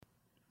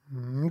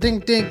Ding,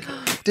 ding,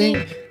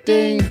 ding,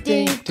 ding,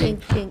 ding,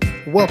 ding, ding.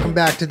 Welcome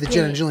back to the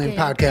Jen and Julian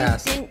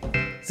podcast.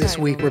 This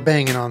week we're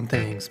banging on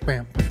things.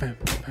 Bam, bam, bam,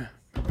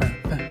 bam,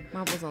 bam.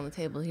 Marbles on the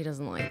table. He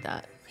doesn't like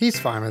that. He's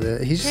fine with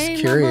it. He's just Hey,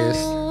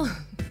 curious. Marble.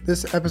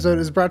 This episode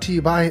is brought to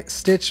you by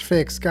Stitch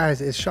Fix.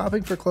 Guys, is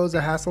shopping for clothes a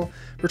hassle?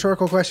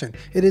 Rhetorical question.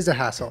 It is a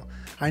hassle.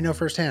 I know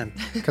firsthand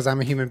because I'm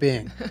a human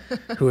being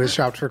who has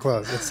shopped for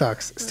clothes. It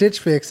sucks. Stitch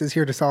Fix is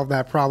here to solve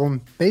that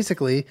problem.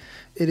 Basically,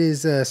 it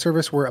is a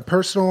service where a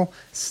personal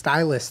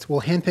stylist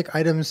will handpick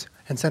items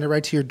and send it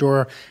right to your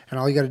door. And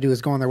all you got to do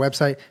is go on their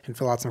website and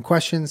fill out some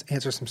questions,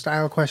 answer some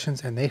style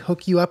questions, and they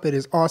hook you up. It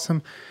is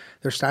awesome.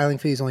 Their styling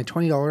fee is only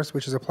 $20,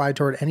 which is applied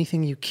toward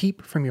anything you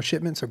keep from your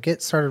shipment. So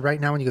get started right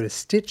now when you go to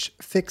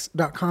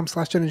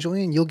stitchfix.com/Jen and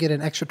Julian. You'll get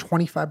an extra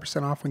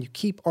 25% off when you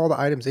keep all the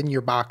items in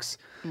your box.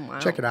 Wow.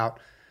 Check it out.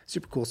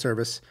 Super cool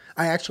service.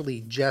 I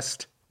actually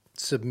just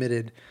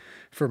submitted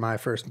for my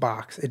first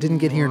box. It didn't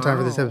get here in time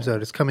for this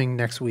episode. It's coming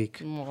next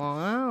week.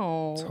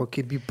 Wow. So I'll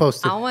keep you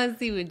posted. I want to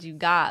see what you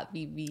got,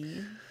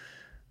 BB.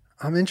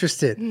 I'm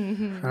interested. I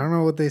don't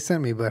know what they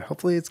sent me, but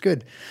hopefully it's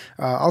good.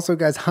 Also,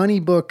 guys,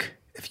 HoneyBook.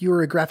 If you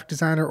are a graphic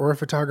designer or a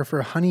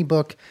photographer,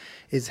 HoneyBook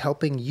is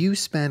helping you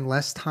spend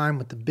less time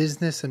with the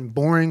business and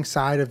boring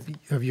side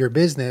of your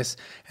business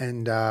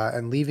and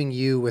leaving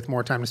you with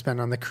more time to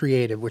spend on the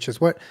creative, which is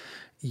what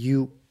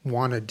you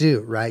want to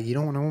do, right?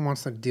 No one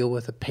wants to deal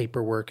with the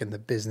paperwork and the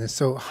business.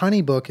 So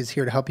HoneyBook is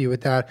here to help you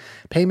with that.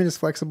 Payment is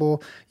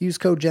flexible. Use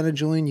code Jen and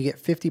Julian. You get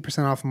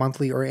 50% off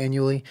monthly or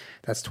annually.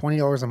 That's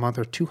 $20 a month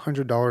or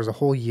 $200 a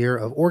whole year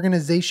of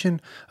organization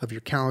of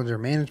your calendar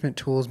management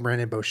tools,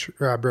 branded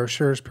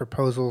brochures,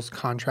 proposals,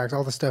 contracts,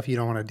 all the stuff you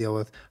don't want to deal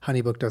with.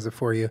 HoneyBook does it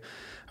for you.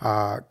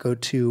 Go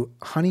to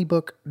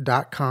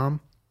honeybook.com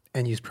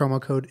and use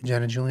promo code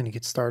Jen and Julian to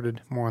get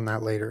started. More on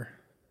that later.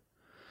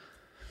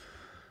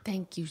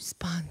 Thank you,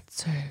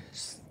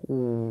 sponsors.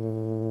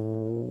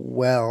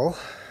 Well,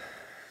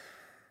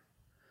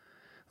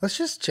 let's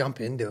just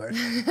jump into it.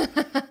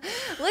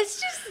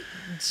 Let's just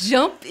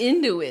jump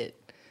into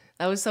it.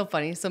 That was so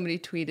funny. Somebody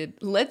tweeted,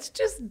 let's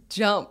just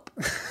jump.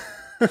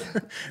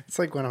 It's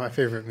like one of my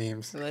favorite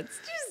memes. Let's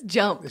just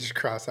jump. They just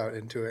cross out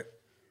into it.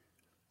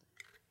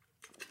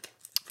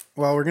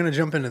 Well, we're going to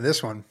jump into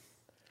this one.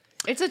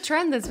 It's a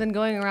trend that's been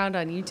going around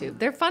on YouTube.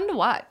 They're fun to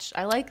watch.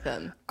 I like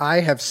them. I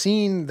have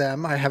seen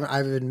them. I've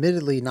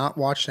admittedly not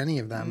watched any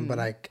of them, but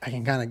I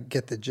can kind of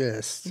get the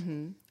gist.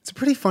 Mm-hmm. It's a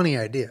pretty funny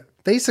idea.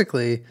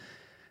 Basically,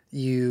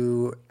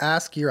 you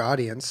ask your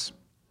audience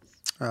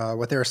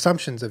what their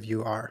assumptions of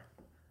you are,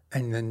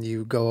 and then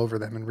you go over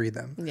them and read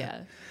them.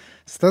 Yeah.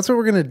 So that's what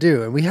we're going to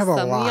do. And we have a lot.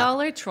 Some of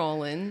y'all are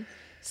trolling.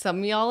 Some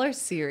of y'all are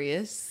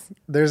serious.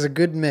 There's a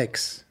good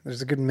mix.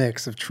 There's a good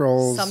mix of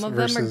trolls. Some of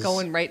them are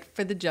going right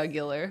for the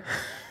jugular.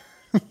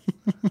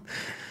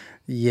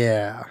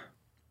 Yeah.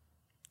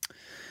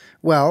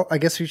 Well, I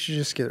guess we should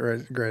just get right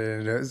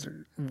into it.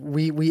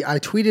 I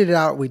tweeted it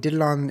out. We did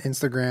it on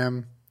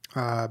Instagram.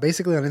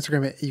 Basically, on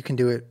Instagram, you can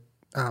do it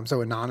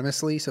so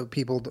anonymously, so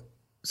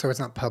it's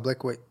not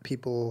public what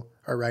people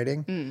are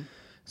writing.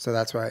 So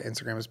that's why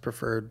Instagram is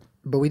preferred.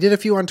 But we did a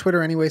few on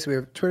Twitter anyway. So we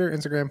have Twitter,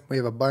 Instagram. We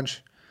have a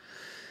bunch.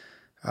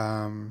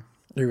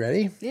 You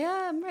ready?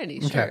 Yeah, I'm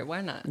ready. Sure. Okay.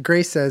 Why not?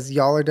 Grace says,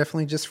 y'all are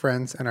definitely just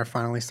friends and are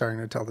finally starting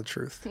to tell the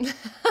truth.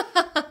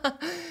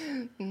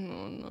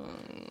 No.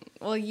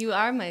 Well, you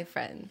are my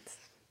friend,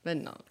 but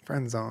no.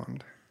 Friend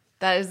zoned.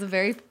 That is a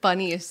very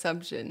funny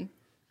assumption,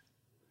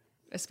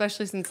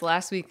 especially since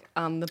last week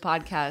on the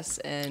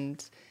podcast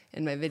and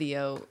in my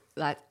video,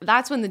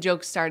 that's when the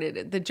joke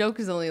started. The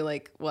joke is only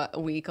like, a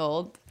week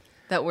old,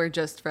 that we're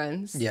just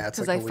friends. Yeah, it's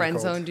because like I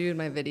friend zoned you in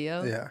my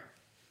video. Yeah.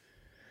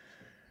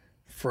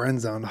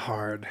 Friend zoned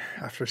hard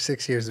after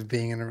 6 years of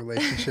being in a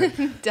relationship.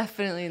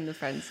 Definitely in the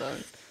friend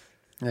zone.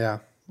 Yeah.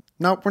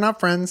 Nope, we're not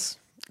friends.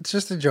 It's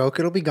just a joke.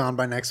 It'll be gone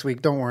by next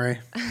week. Don't worry.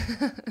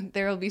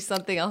 There will be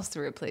something else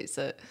to replace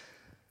it.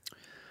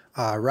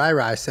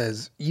 Rai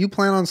says, you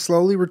plan on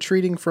slowly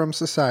retreating from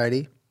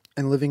society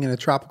and living in a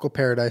tropical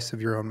paradise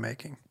of your own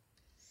making.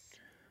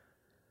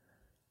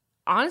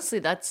 Honestly,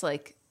 that's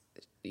like,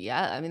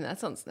 yeah, I mean, that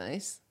sounds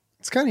nice.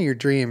 It's kind of your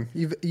dream.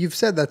 You've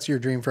said that's your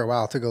dream for a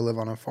while, to go live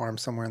on a farm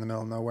somewhere in the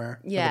middle of nowhere.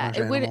 Yeah,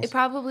 it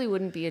probably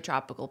wouldn't be a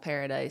tropical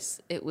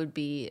paradise. It would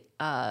be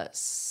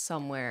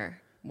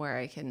somewhere where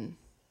I can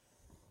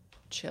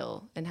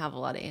chill and have a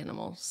lot of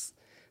animals.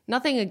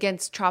 Nothing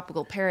against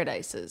tropical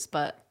paradises,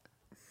 but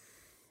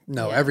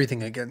no, yeah.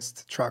 Everything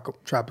against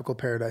tropical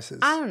paradises.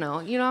 I don't know.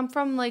 I'm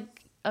from like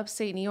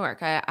upstate New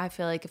York. I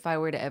feel like if I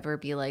were to ever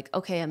be like,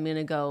 okay, I'm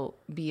gonna go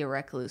be a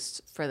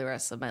recluse for the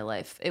rest of my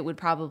life, it would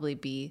probably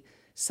be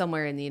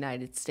somewhere in the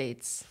United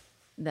States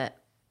that,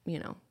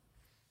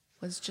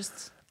 was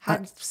just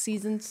had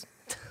seasons.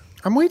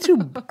 I'm way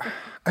too.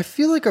 I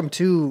feel like I'm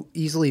too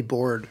easily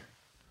bored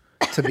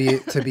to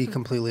be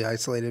completely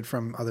isolated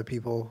from other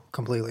people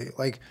completely.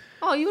 Like,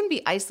 oh, you wouldn't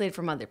be isolated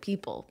from other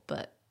people,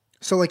 but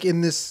so like in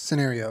this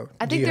scenario,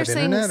 I do think you they're have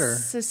saying internet or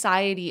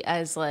society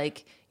as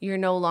like you're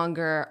no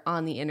longer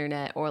on the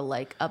internet or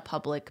like a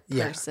public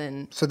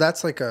person. So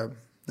that's like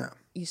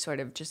you sort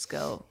of just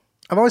go,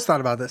 I've always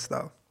thought about this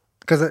though,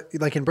 because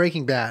like in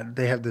Breaking Bad,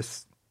 they have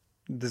this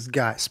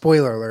guy.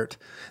 Spoiler alert: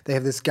 they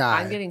have this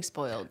guy I'm getting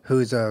spoiled.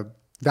 who's a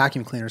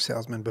vacuum cleaner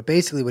salesman. But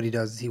basically, what he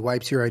does is he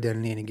wipes your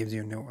identity and he gives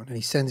you a new one, and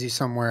he sends you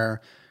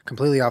somewhere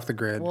completely off the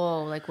grid.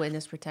 Whoa, like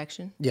witness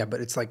protection? Yeah,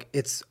 but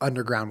it's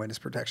underground witness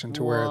protection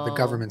to where the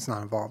government's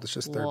not involved. It's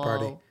just third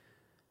party.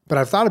 But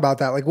I've thought about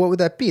that. Like, what would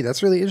that be?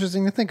 That's really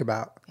interesting to think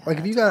about. Yeah,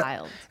 like,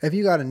 wild. if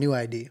you got a new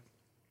ID,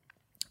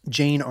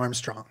 Jane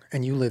Armstrong,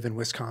 and you live in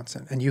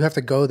Wisconsin, and you have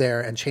to go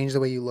there and change the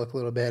way you look a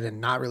little bit and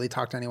not really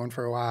talk to anyone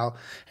for a while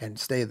and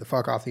stay the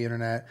fuck off the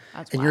internet,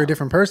 and you're a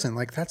different person.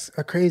 Like, that's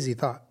a crazy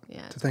thought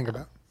to think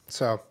about.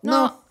 So,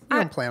 no, I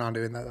don't plan on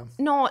doing that, though.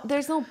 No,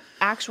 there's no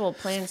actual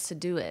plans to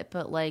do it,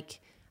 but like,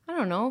 I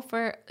don't know,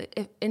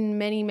 in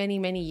many, many,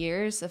 many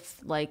years, if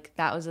like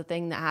that was a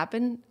thing that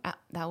happened,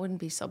 that wouldn't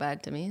be so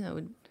bad to me.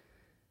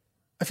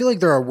 I feel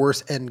like there are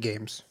worse end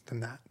games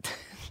than that.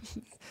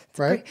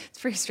 Right? It's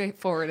pretty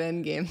straightforward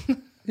end game.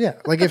 Yeah,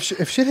 like if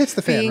shit hits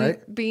the fan,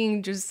 right?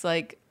 Being just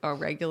like a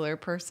regular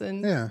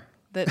person. Yeah.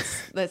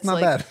 That's not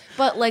like, bad.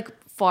 But like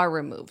far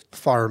removed.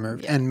 Far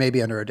removed, and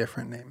maybe under a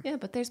different name. Yeah,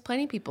 but there's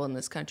plenty of people in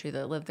this country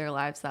that live their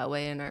lives that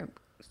way and are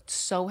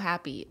so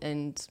happy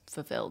and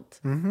fulfilled.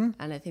 Mm-hmm.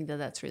 And I think that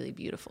that's really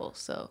beautiful.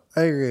 So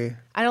I agree.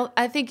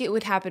 I think it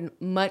would happen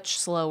much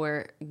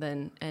slower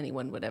than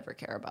anyone would ever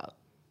care about.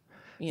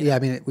 Yeah, I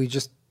mean, we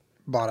just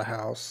bought a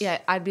house. Yeah,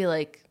 I'd be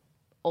like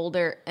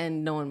older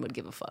and no one would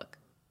give a fuck.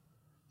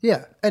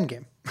 Yeah,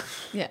 endgame.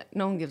 Yeah,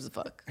 no one gives a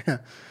fuck. Yeah.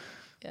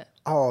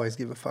 I'll always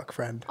give a fuck,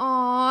 friend.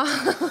 Aw.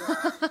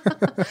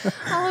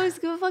 I'll always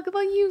give a fuck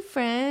about you,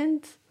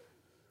 friend.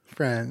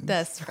 Friends.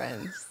 Best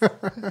friends.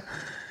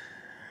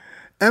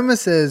 Emma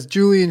says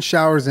Julian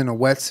showers in a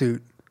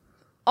wetsuit.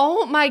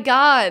 Oh my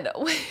God.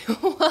 Wait,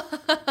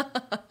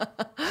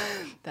 what?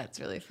 That's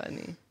really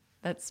funny.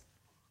 That's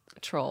a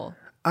troll.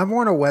 I've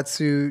worn a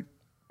wetsuit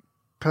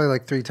probably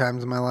like 3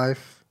 times in my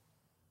life.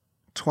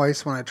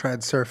 Twice when I tried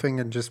surfing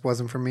and just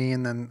wasn't for me.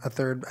 And then a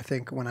third, I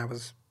think, when I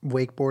was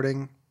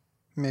wakeboarding,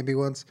 maybe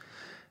once.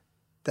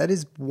 That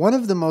is one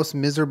of the most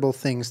miserable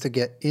things to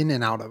get in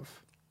and out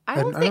of. I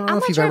don't know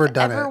if you've ever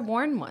done it. I've ever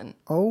worn one.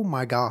 Oh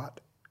my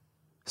God.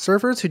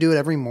 Surfers who do it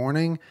every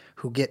morning,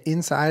 who get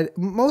inside,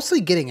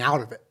 mostly getting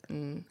out of it.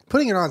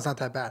 Putting it on is not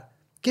that bad.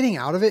 Getting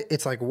out of it,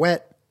 it's like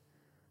wet,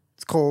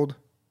 it's cold,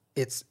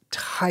 it's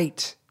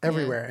tight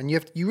everywhere, and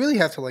you really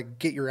have to like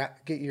get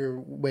your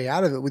way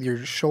out of it with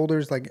your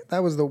shoulders. Like that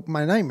was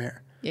my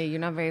nightmare. Yeah, you're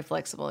not very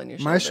flexible in your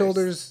shoulders. My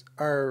shoulders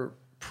are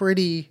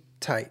pretty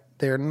tight.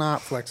 They're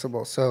not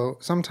flexible, so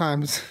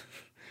sometimes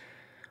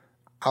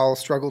I'll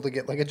struggle to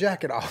get like a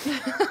jacket off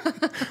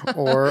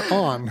or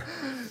on.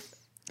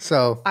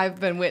 So I've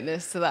been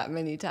witness to that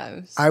many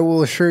times. I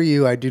will assure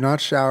you, I do not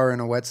shower in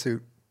a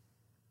wetsuit.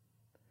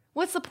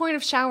 What's the point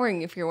of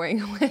showering if you're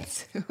wearing a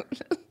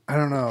wetsuit? I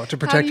don't know. To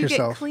protect How do you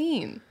yourself. Get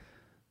clean?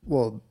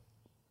 Well,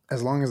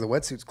 as long as the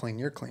wetsuit's clean,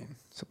 you're clean,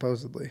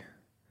 supposedly.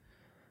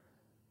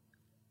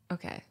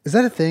 Okay. Is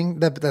that a thing?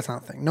 That's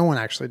not a thing. No one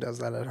actually does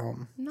that at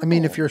home. No. I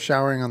mean, if you're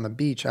showering on the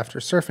beach after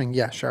surfing,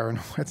 yeah, shower in a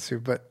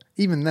wetsuit. But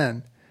even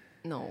then.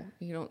 No,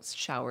 you don't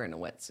shower in a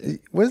wetsuit.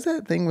 What is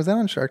that thing? Was that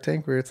on Shark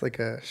Tank where it's like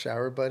a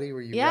shower buddy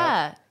where you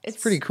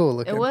it's pretty cool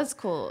looking. It was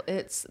cool.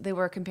 They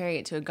were comparing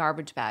it to a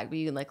garbage bag, but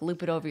you can like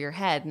loop it over your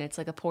head and it's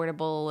like a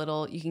portable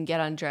little, you can get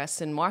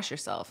undressed and wash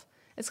yourself.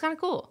 It's kind of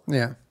cool.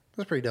 Yeah,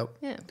 that's pretty dope.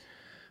 Yeah.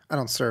 I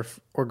don't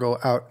surf or go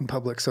out in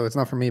public, so it's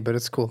not for me, but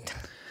it's cool.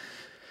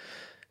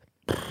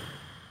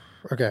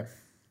 Okay.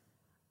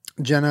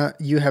 Jenna,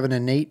 you have an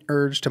innate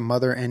urge to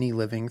mother any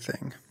living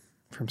thing.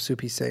 From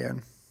Soupy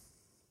Saiyan.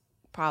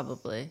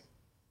 Probably.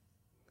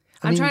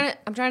 I'm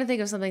trying to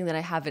think of something that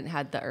I haven't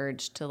had the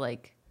urge to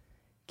like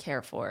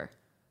care for.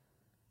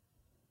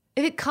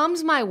 If it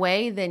comes my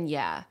way, then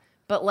yeah.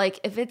 But like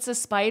if it's a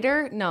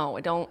spider, no,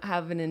 I don't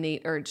have an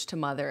innate urge to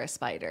mother a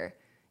spider,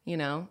 you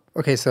know?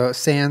 Okay, so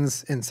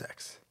sans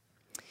insects.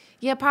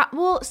 Yeah,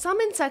 well, some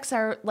insects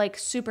are like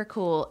super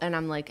cool and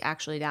I'm like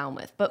actually down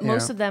with, but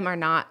most of them are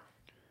not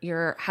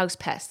your house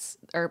pests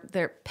or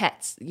they're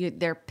pets.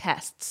 They're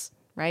pests.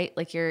 Right?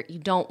 Like you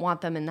don't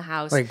want them in the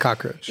house. Like a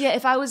cockroach. Yeah,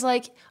 if I was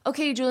like,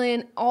 okay,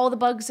 Julian, all the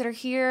bugs that are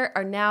here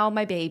are now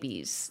my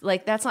babies.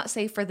 Like that's not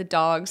safe for the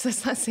dogs.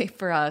 That's not safe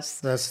for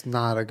us. That's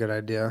not a good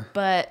idea.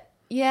 But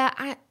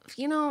yeah,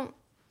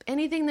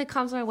 anything that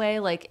comes my way,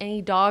 like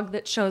any dog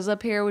that shows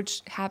up here,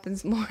 which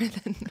happens more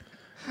than...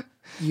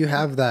 You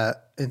have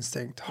that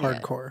instinct,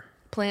 hardcore.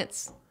 Yeah.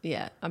 Plants,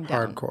 yeah, I'm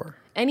down. Hardcore.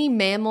 Any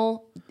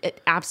mammal,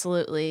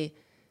 absolutely.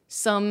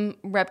 Some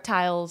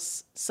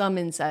reptiles, some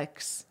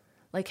insects.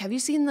 Like, have you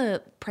seen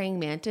the praying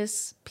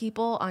mantis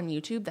people on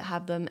YouTube that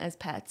have them as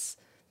pets?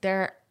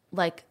 They're,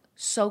 like,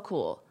 so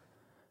cool.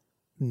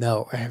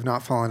 No, I have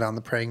not fallen down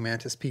the praying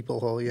mantis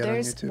people hole yet on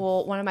YouTube.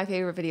 Well, one of my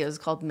favorite videos is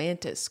called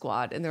Mantis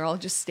Squad, and they're all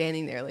just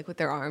standing there, like, with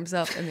their arms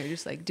up, and they're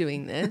just, like,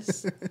 doing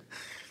this.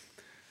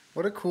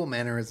 What a cool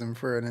mannerism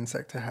for an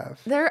insect to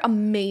have. They're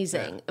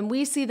amazing. Yeah. And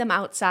we see them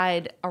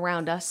outside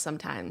around us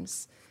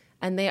sometimes,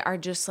 and they are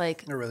just,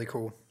 like... They're really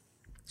cool.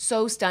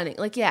 so stunning.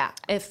 Like, yeah,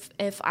 if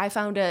I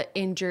found a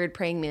injured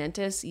praying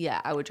mantis, yeah,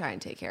 I would try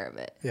and take care of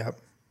it. Yep.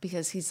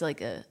 Because he's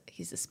a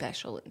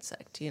special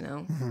insect, you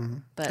know.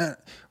 But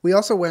We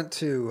also went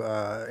to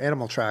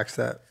animal tracks,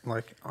 that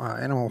like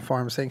animal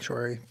farm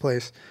sanctuary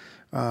place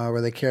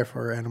where they care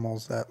for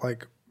animals that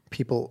like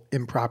people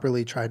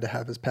improperly tried to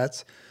have as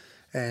pets,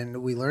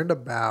 and we learned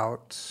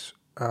about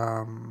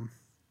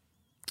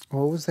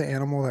what was the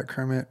animal that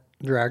Kermit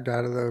dragged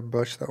out of the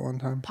bush that one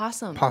time?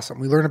 possum. Possum.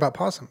 We learned about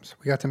possums.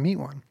 We got to meet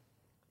one,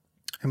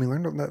 and we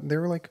learned that they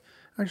were like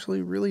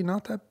actually really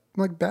not that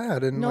like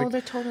bad, and No, like,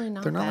 they're totally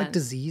not They're not like bad.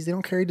 disease. They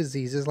don't carry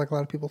diseases like a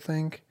lot of people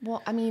think.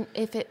 Well, I mean,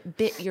 if it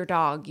bit your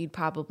dog, you'd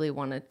probably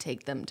want to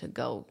take them to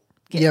go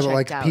get Yeah, but, checked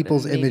like, out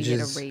people's and maybe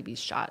images- get a rabies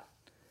shot.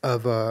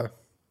 Of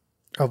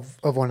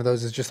one of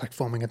those is just like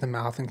foaming at the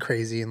mouth and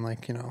crazy and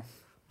like, you know.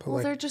 But Well,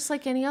 like, they're just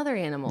like any other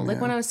animal. Like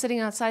when I was sitting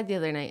outside the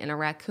other night and a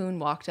raccoon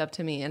walked up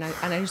to me and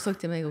I just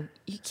looked at him and I go,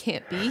 "You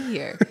can't be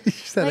here." you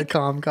just had a Like,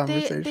 calm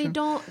conversation. They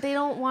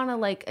don't want to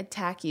like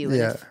attack you. And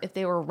Yeah. if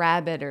they were a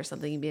rabbit or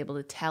something, you'd be able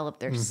to tell if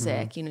they're Mm-hmm.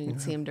 sick. You know,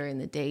 you'd see them during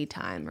the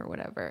daytime or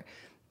whatever.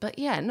 But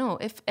yeah, no.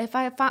 If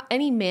I found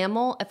any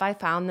mammal, if I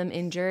found them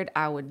injured,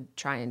 I would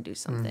try and do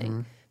something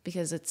Mm-hmm.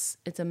 because it's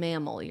a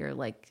mammal. You're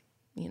like,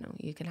 you know,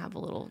 you can have a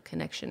little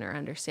connection or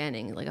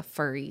understanding, like a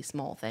furry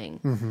small thing.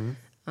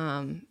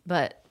 Mm-hmm.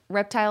 But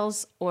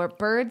reptiles or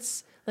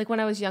birds, like when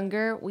I was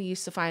younger, we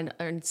used to find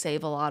and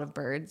save a lot of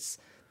birds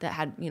that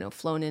had, you know,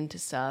 flown into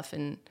stuff,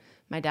 and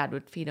my dad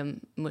would feed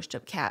them mushed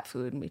up cat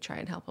food, and we try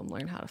and help them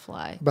learn how to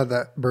fly. About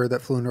that bird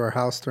that flew into our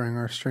house during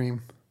our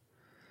stream.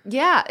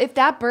 Yeah, if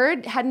that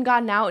bird hadn't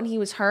gotten out and he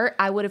was hurt,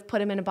 I would have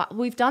put him in a box.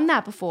 We've done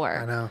that before.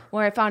 I know.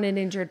 Where I found an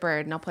injured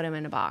bird and I'll put him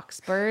in a box.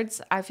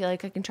 Birds, I feel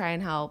like I can try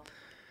and help.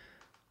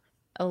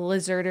 A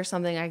lizard or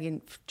something, I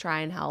can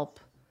try and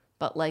help.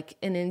 But like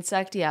an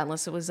insect, yeah,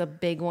 unless it was a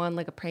big one,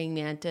 like a praying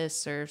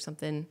mantis or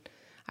something,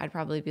 I'd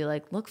probably be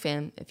like, "Look,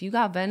 fam, if you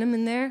got venom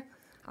in there,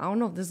 I don't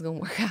know if this is going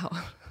to work out."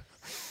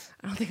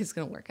 I don't think it's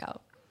going to work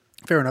out.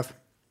 Fair enough.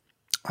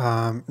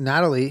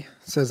 Natalie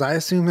says, I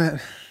assume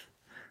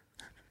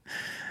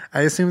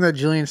that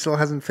Julian still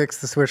hasn't fixed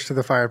the switch to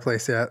the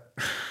fireplace yet.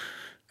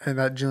 And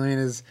that Julian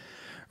is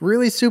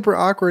really super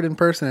awkward in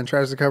person and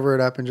tries to cover it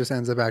up and just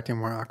ends up acting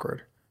more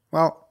awkward.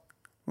 Well,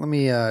 let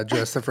me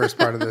address the first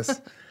part of this.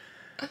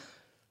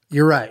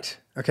 You're right.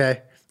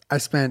 Okay. I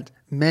spent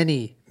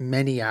many,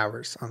 many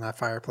hours on that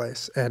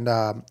fireplace, and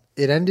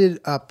it ended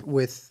up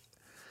with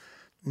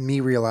me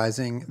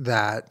realizing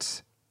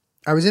that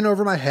I was in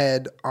over my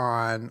head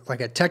on like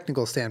a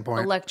technical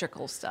standpoint.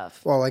 Electrical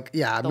stuff. Well, like,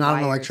 yeah, I'm The not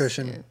an wires,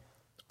 electrician. yeah.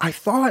 I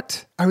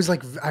thought I was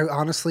like,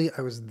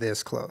 I was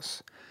this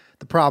close.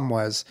 The problem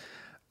was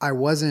I'm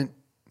going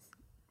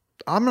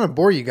to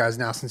bore you guys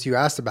now since you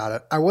asked about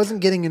it. I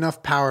wasn't getting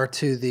enough power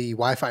to the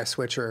Wi-Fi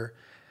switcher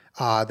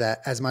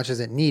that as much as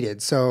it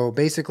needed. So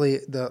basically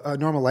a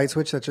normal light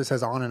switch that just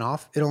says on and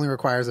off, it only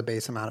requires a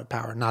base amount of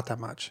power, not that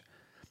much.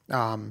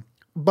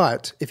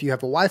 But if you have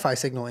a Wi-Fi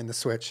signal in the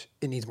switch,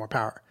 it needs more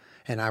power.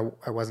 And I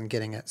wasn't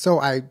getting it. So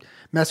I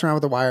messed around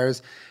with the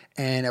wires.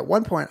 And at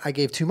one point I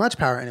gave too much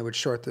power and it would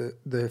short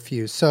the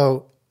fuse.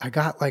 So I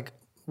got like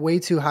way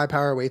too high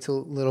power, way too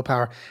little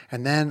power.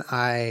 And then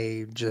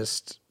I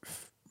just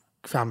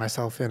found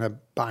myself in a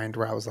bind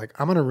where I was like,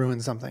 I'm going to ruin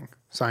something.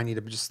 So I need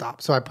to just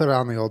stop. So I put it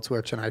on the old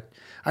switch and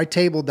I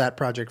tabled that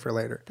project for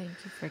later. Thank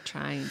you for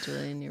trying,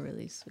 Julian. You're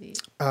really sweet.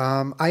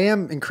 I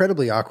am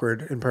incredibly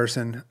awkward in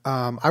person.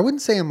 I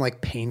wouldn't say I'm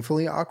like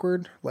painfully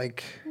awkward.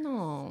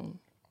 No.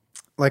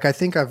 Like I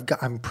think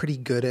I'm pretty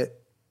good at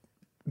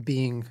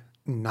being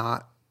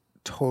not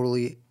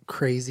totally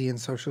crazy in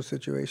social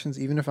situations.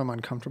 Even if I'm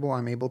uncomfortable,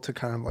 I'm able to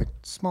kind of like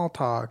small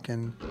talk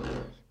and,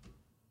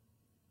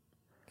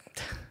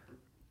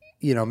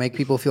 you know, make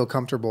people feel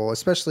comfortable,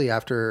 especially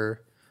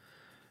after,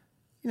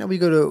 you know,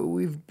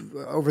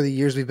 over the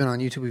years we've been on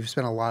YouTube, we've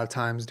spent a lot of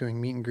times doing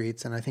meet and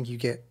greets, and I think you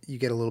get a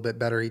little bit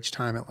better each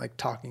time at like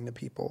talking to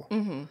people.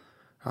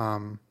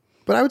 Mm-hmm.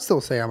 But I would still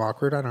say I'm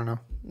awkward. I don't know.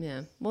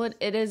 Yeah. Well,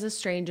 it is a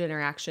strange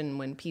interaction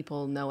when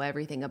people know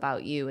everything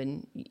about you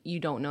and you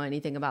don't know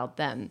anything about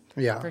them.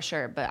 Yeah. For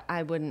sure. But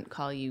I wouldn't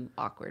call you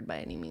awkward by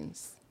any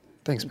means.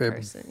 Thanks, in babe.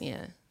 person.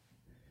 Yeah.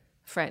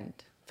 Friend.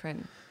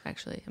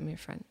 Actually, I'm your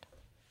friend.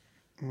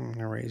 I'm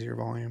gonna raise your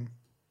volume.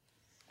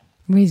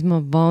 Raise my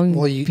volume.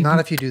 Well, not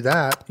if you do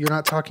that. You're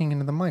not talking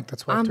into the mic.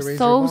 That's why I have to raise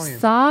your volume.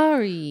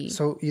 Sorry.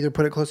 So either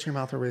put it close to your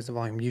mouth or raise the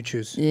volume. You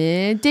choose.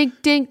 Yeah, ding,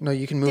 ding. No,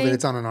 you can move it.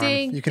 It's on an arm.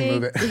 Ding, You can ding,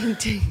 move it. Ding,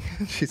 ding.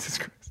 Jesus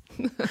Christ.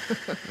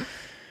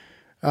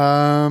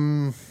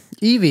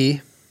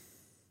 Evie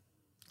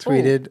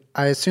tweeted,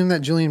 I assume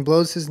that Julian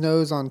blows his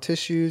nose on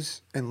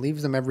tissues and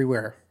leaves them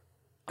everywhere.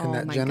 And Oh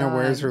that my Jenna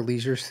wears God. her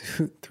leisure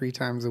suit 3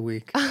 times a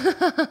week.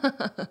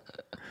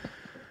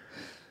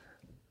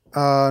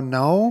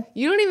 No.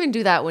 You don't even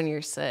do that when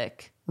you're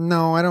sick.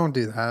 No, I don't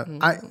do that.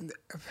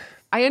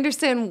 I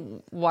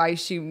understand why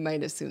she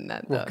might assume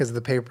that, though. Because of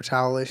the paper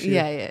towel issue.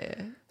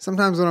 Yeah.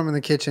 Sometimes when I'm in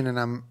the kitchen and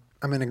I'm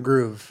in a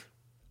groove,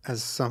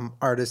 as some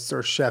artists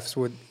or chefs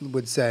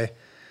would say,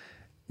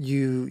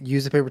 you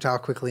use a paper towel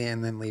quickly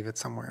and then leave it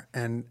somewhere.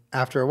 And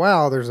after a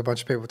while, there's a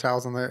bunch of paper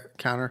towels on the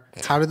counter.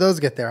 How did those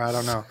get there? I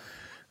don't know.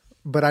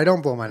 But I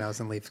don't blow my nose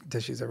and leave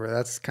tissues everywhere.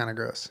 That's kind of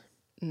gross.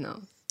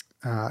 No.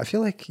 I feel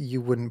like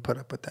you wouldn't put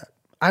up with that.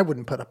 I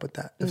wouldn't put up with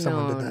that if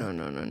someone did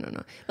that.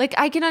 No. Like,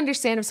 I can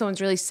understand if someone's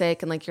really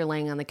sick and like you're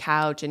laying on the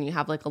couch and you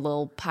have like a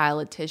little pile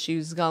of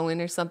tissues going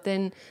or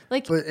something.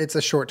 Like, But it's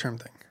a short-term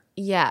thing.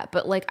 yeah,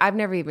 but like I've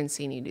never even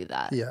seen you do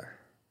that. Yeah.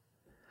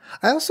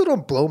 I also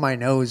don't blow my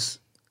nose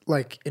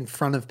like in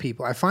front of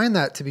people. I find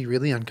that to be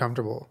really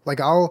uncomfortable.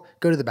 Like I'll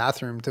go to the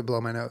bathroom to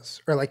blow my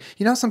nose, or like,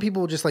 you know how some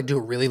people will just like do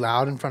it really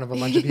loud in front of a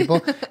bunch of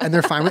people and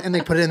they're fine with, and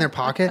they put it in their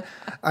pocket.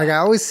 Like I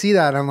always see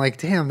that and I'm like,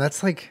 damn,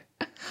 that's like,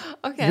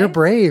 Okay. you're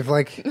brave.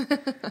 Like,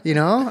 you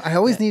know, I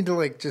always need to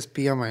like just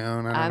be on my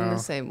own. I don't know. I'm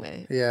the same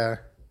way. Yeah.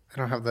 I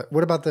don't have that.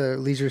 What about the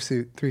leisure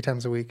suit 3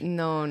 times a week?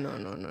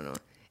 No.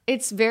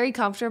 It's very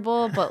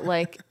comfortable, but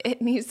like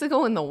it needs to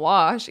go in the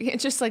wash. You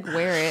can't just like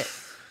wear it.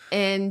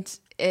 And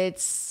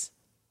it's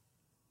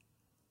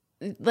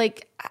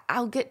like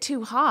I'll get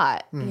too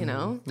hot, you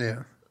know?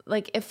 Yeah.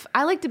 Like if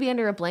I like to be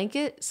under a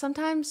blanket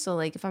sometimes, so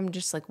like if I'm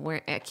just like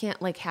wearing, I can't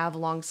like have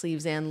long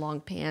sleeves and long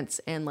pants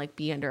and like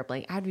be under a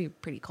blanket. I'd be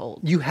pretty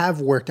cold. You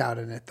have worked out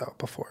in it though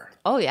before,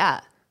 Oh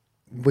yeah.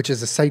 which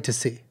is a sight to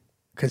see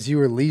because you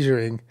were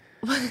leisuring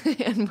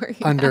And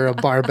working under a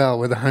barbell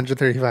with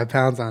 135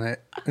 pounds on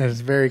it. And it's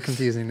very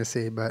confusing to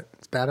see, but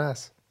it's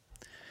badass.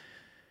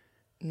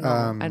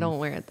 No, I don't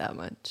wear it that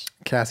much.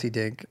 Cassie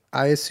Dink.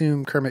 I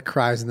assume Kermit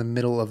cries in the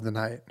middle of the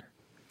night.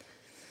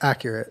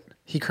 Accurate.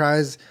 He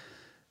cries.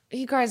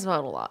 He cries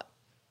about a lot.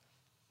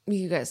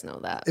 You guys know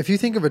that. If you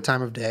think of a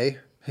time of day,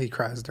 he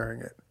cries during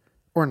it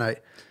or night.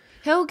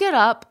 He'll get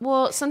up.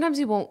 Well, sometimes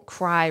he won't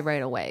cry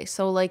right away.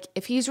 So, like,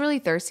 if he's really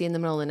thirsty in the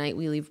middle of the night,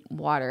 we leave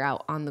water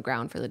out on the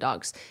ground for the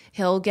dogs.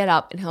 He'll get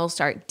up and he'll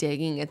start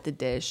digging at the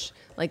dish,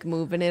 like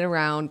moving it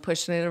around,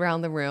 pushing it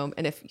around the room.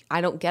 And if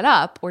I don't get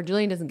up or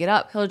Julian doesn't get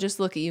up, he'll just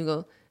look at you and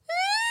go,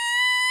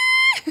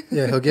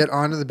 Yeah, he'll get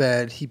onto the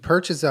bed. He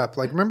perches up.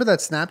 Like, remember that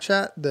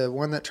Snapchat? The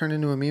one that turned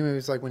into a meme? It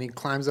was like when he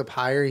climbs up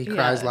higher, he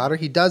cries louder.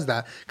 He does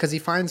that because he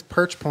finds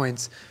perch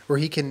points where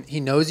he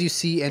knows you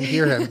see and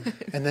hear him,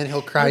 and then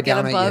he'll cry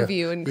down get at above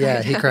you and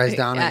cry he down cries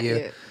down at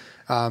you.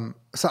 you.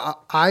 So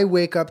I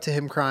wake up to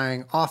him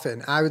crying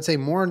often. I would say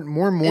more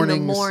mornings.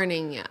 In the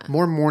morning, yeah.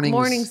 More mornings.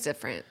 Morning's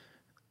different.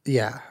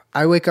 Yeah.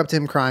 I wake up to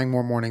him crying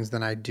more mornings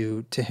than I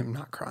do to him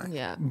not crying.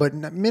 Yeah. But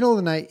in the middle of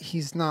the night,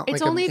 he's not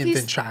It's like only an if he's-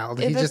 infant child.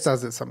 if He just it's-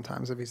 does it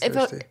sometimes if he's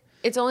thirsty.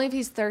 It's only if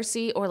he's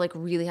thirsty or like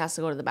really has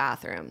to go to the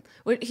bathroom.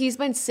 He's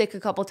been sick a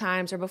couple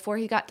times, or before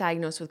he got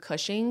diagnosed with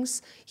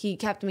Cushing's, he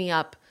kept me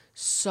up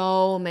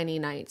so many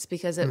nights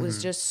because it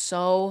was just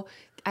so,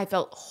 I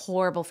felt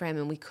horrible for him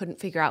and we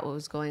couldn't figure out what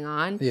was going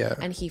on. Yeah.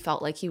 And he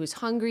felt like he was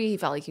hungry. He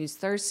felt like he was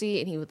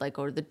thirsty and he would like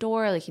go to the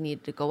door, like he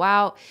needed to go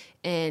out.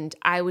 And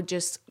I would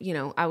just,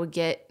 I would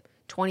get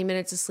 20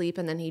 minutes of sleep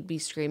and then he'd be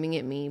screaming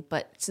at me.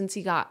 But since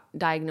he got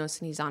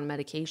diagnosed and he's on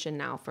medication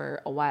now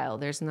for a while,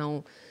 there's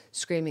no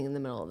screaming in the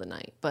middle of the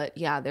night. But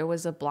yeah, there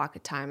was a block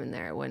of time in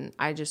there when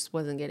I just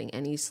wasn't getting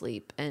any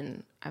sleep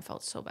and I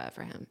felt so bad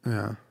for him.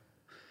 Yeah.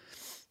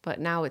 But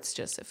now it's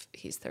just if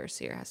he's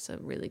thirsty or has to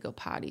really go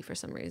potty for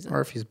some reason. Or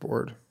if he's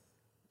bored.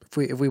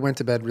 If we went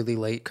to bed really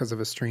late because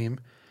of a stream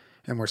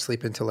and we're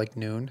sleeping till like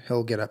noon,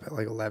 he'll get up at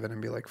like 11 and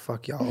be like,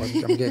 fuck y'all, I'm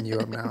getting you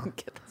up now.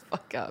 Get the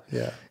fuck up.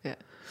 Yeah. Yeah.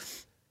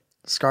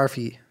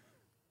 Scarfy.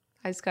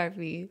 Hi,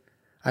 Scarfy.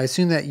 I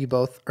assume that you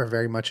both are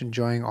very much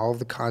enjoying all of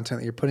the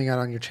content that you're putting out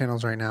on your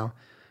channels right now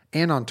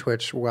and on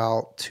Twitch,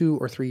 while 2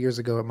 or 3 years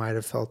ago it might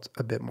have felt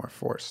a bit more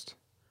forced.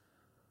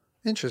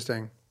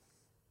 Interesting.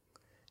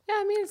 Yeah,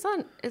 I mean,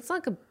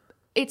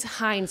 it's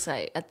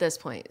hindsight at this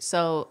point.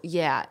 So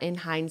yeah, in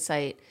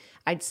hindsight,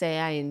 I'd say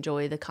I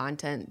enjoy the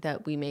content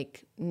that we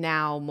make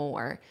now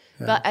more.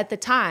 Yeah. But at the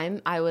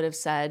time, I would have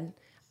said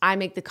I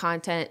make the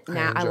content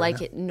now. I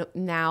like it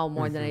now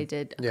more than I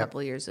did a couple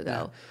of years ago.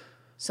 Yeah.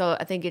 So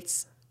I think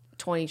it's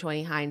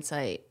 2020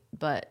 hindsight,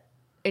 but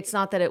it's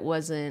not that it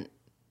wasn't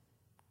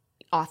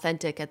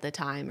authentic at the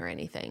time or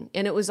anything.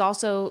 And it was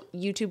also,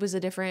 YouTube was a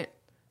different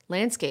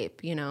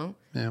landscape,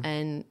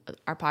 and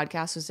our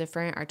podcast was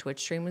different. Our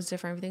Twitch stream was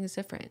different. Everything is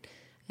different.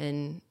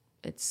 And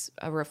it's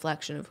a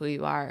reflection of who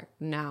you are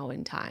now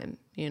in time,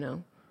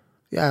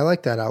 Yeah, I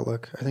like that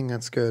outlook. I think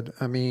that's good.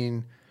 I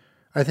mean,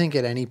 I think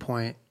at any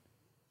point,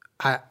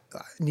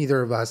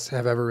 neither of us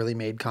have ever really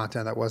made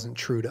content that wasn't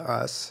true to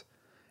us.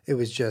 It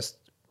was just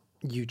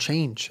you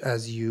change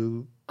as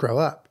you grow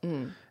up.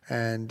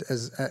 And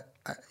as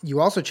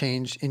you also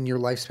change in your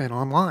lifespan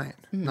online,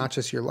 not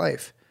just your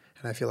life.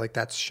 And I feel like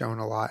that's shown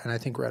a lot. And I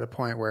think we're at a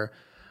point where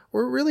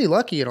we're really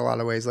lucky in a lot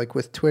of ways, like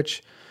with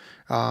Twitch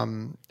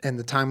and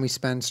the time we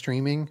spend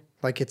streaming,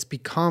 like it's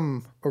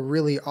become a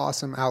really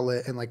awesome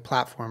outlet and like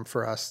platform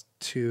for us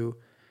to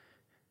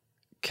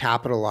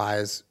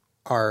capitalize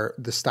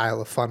the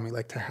style of fun we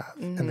like to have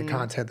and the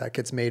content that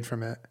gets made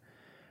from it.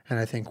 And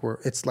I think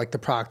it's like the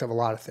product of a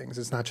lot of things.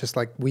 It's not just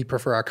like we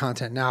prefer our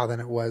content now than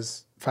it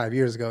was 5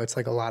 years ago. It's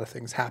like a lot of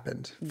things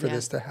happened for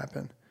this to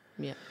happen.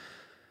 Yeah.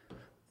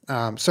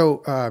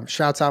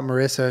 Shouts out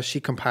Marissa. She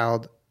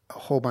compiled a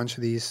whole bunch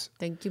of these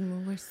Thank you,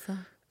 Marissa.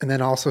 and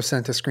then also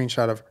sent a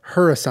screenshot of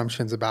her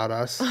assumptions about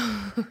us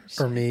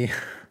or me.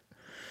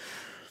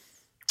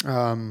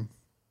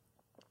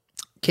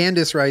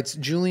 Candace writes,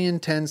 Julian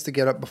tends to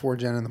get up before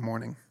Jen in the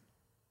morning.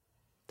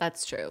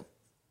 That's true.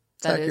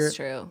 That That is accurate?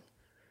 true.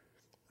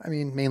 I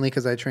mean, mainly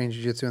because I train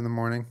jiu-jitsu in the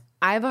morning.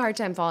 I have a hard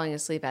time falling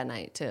asleep at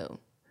night too.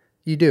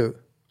 You do.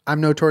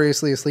 I'm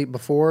notoriously asleep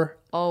before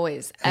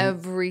Always,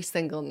 every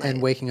single night.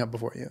 and waking up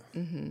before you.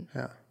 Mm-hmm.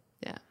 Yeah.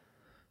 Yeah.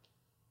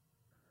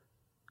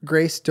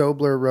 Grace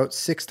Dobler wrote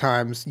 6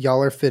 times,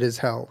 y'all are fit as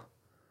hell.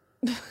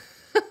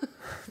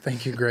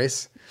 Thank you,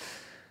 Grace.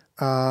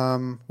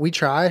 We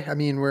try. I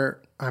mean,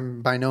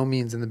 I'm by no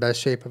means in the best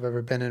shape I've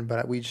ever been in,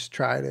 but we just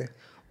try to.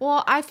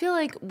 Well, I feel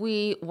like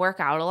we work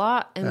out a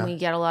lot and we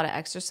get a lot of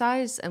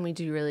exercise and we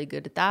do really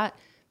good at that.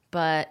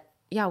 But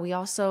yeah, we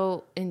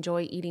also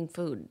enjoy eating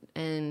food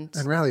and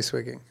rally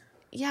swigging.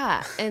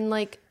 yeah. And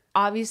like,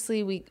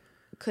 obviously we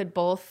could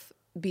both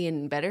be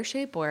in better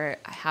shape or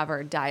have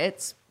our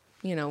diets,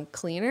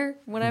 cleaner,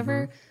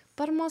 whatever.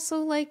 But I'm also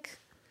like,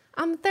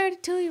 I'm a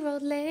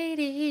 32-year-old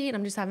lady and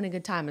I'm just having a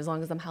good time. As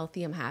long as I'm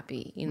healthy, I'm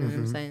happy. You know what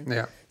I'm saying?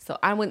 Yeah. So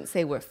I wouldn't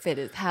say we're fit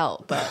as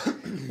hell, but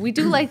we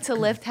do like to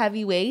lift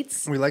heavy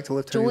weights. We like to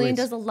lift heavy Julian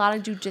weights. does a lot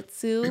of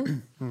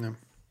jujitsu.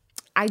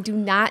 I do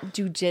not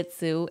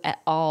jujitsu at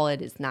all.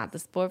 It is not the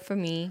sport for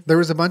me. There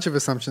was a bunch of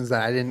assumptions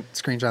that I didn't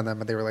screenshot them,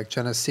 but they were like,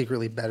 Jenna's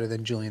secretly better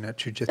than Julian at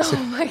jujitsu.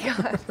 Oh my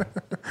God.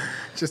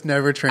 Just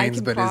never trains,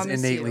 can but is promise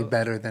innately you-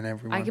 better than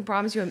everyone. I can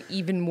promise you I'm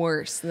even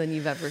worse than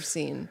you've ever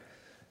seen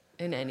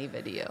in any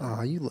video.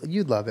 Oh,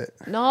 you'd love it.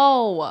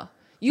 No.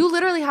 You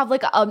literally have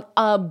like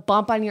a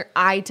bump on your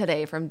eye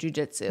today from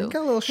jujitsu.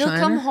 got a little He'll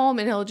shiner. come home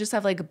and he'll just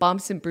have like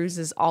bumps and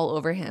bruises all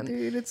over him.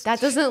 Dude, that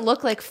doesn't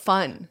look like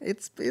fun.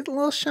 It's a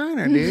little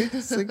shiner, dude.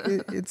 It's like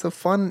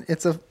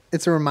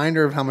it's a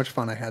reminder of how much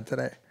fun I had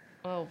today.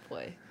 Oh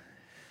boy.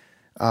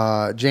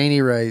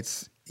 Janie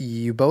writes,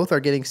 you both are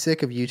getting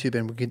sick of YouTube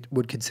and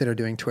would consider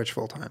doing Twitch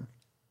full time.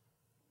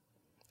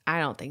 I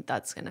don't think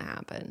that's going to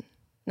happen.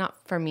 Not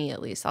for me, at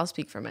least. I'll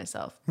speak for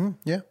myself.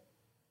 Yeah,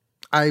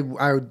 I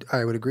would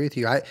agree with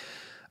you.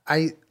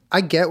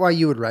 I get why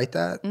you would write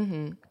that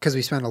because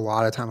we spend a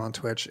lot of time on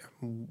Twitch.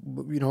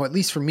 At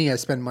least for me, I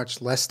spend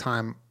much less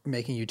time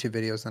making YouTube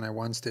videos than I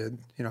once did.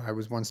 I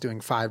was once doing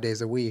 5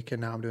 days a week,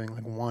 and now I'm doing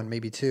like 1,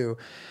 maybe 2.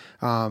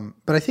 But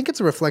I think it's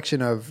a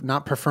reflection of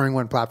not preferring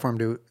one platform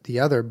to the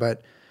other,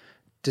 but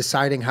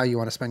deciding how you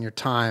want to spend your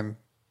time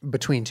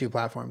between 2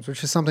 platforms,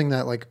 which is something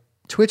that like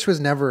Twitch was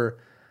never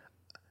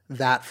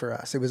that for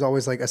us. It was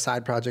always like a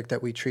side project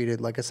that we treated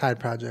like a side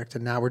project,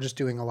 and now we're just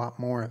doing a lot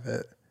more of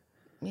it.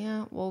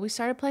 Yeah, well, we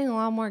started playing a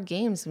lot more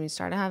games and we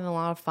started having a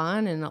lot of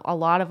fun, and a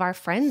lot of our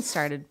friends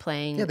started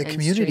playing. Yeah, the and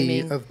community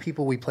streaming. of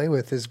people we play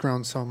with has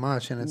grown so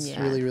much, and it's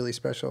really, really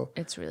special.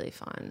 It's really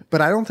fun.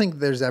 But I don't think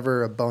there's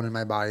ever a bone in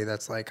my body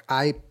that's like,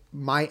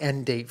 my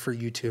end date for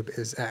YouTube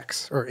is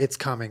X, or it's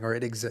coming, or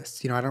it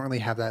exists. I don't really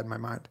have that in my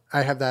mind.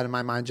 I have that in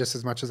my mind just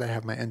as much as I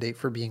have my end date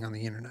for being on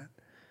the internet.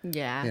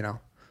 Yeah.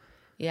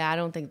 Yeah, I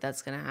don't think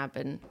that's going to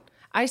happen.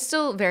 I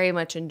still very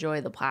much enjoy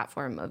the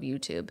platform of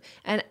YouTube.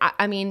 And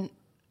I mean,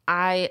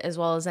 I, as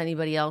well as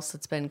anybody else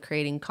that's been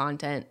creating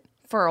content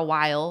for a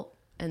while,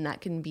 and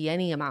that can be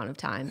any amount of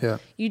time,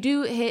 you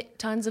do hit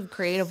tons of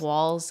creative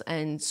walls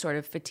and sort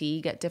of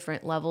fatigue at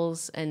different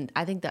levels. And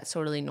I think that's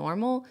totally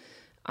normal.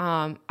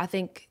 I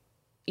think,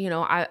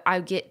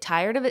 I get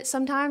tired of it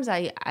sometimes.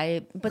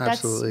 But that's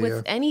Absolutely,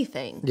 with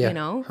anything, Yeah,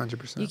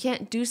 100%. You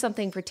can't do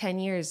something for 10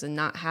 years and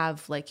not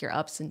have like your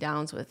ups and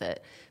downs with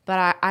it.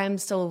 But I'm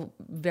still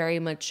very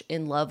much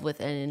in love with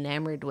and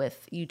enamored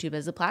with YouTube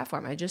as a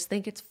platform. I just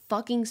think it's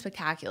fucking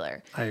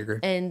spectacular. I agree.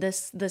 And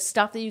the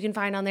stuff that you can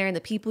find on there and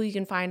the people you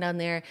can find on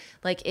there,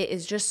 like it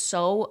is just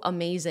so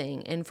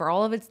amazing. And for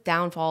all of its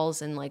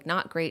downfalls and like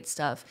not great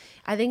stuff,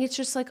 I think it's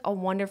just like a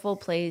wonderful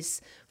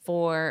place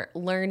for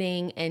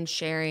learning and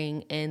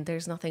sharing, and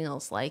there's nothing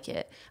else like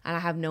it. And I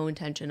have no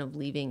intention of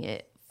leaving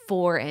it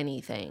for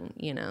anything,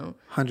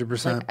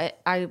 100%. Like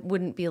I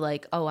wouldn't be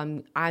like, oh,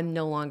 I'm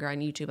no longer on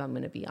YouTube. I'm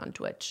going to be on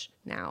Twitch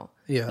now.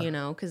 Yeah.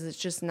 Because it's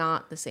just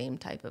not the same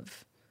type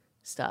of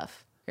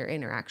stuff or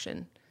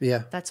interaction.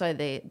 Yeah. That's why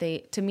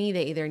they to me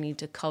they either need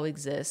to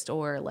coexist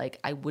or like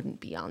I wouldn't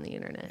be on the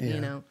internet.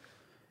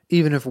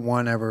 Even if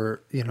one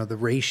ever, the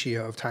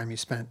ratio of time you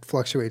spent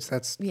fluctuates,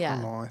 that's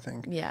normal, I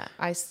think. Yeah,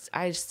 I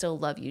still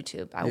love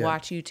YouTube. I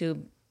watch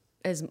YouTube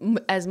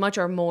as much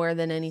or more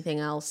than anything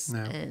else,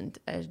 and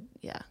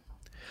yeah.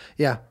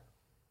 Yeah,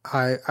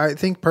 I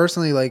think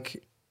personally,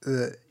 like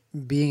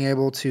being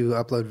able to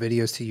upload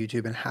videos to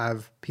YouTube and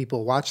have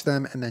people watch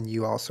them, and then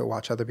you also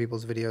watch other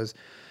people's videos,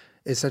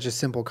 is such a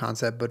simple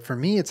concept. But for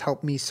me, it's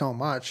helped me so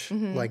much,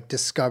 like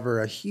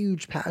discover a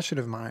huge passion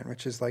of mine,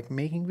 which is like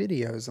making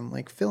videos and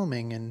like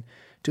filming and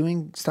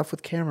doing stuff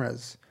with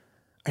cameras.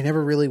 I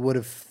never really would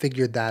have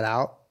figured that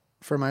out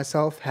for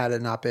myself had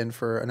it not been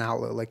for an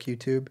outlet like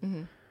YouTube,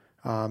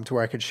 to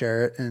where I could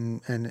share it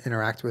and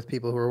interact with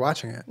people who are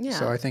watching it. Yeah.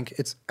 So I think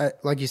it's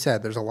like you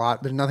said, there's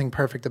nothing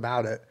perfect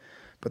about it,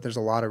 but there's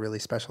a lot of really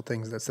special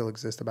things that still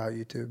exist about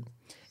YouTube.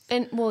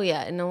 And well,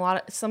 yeah,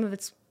 and some of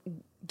it's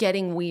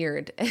getting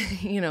weird.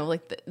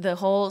 Like the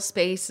whole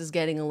space is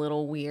getting a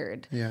little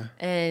weird. Yeah.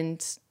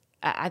 And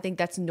I think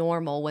that's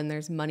normal when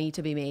there's money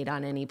to be made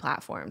on any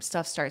platform.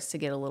 Stuff starts to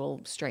get a little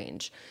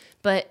strange.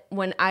 But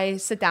when I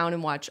sit down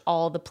and watch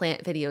all the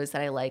plant videos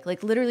that I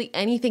like literally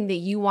anything that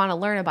you want to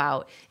learn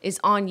about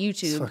is on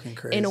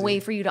YouTube in a way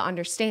for you to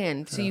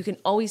understand. So you can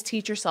always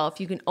teach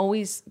yourself. You can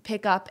always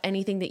pick up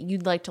anything that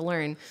you'd like to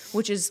learn,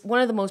 which is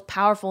one of the most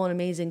powerful and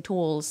amazing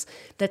tools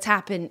that's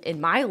happened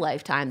in my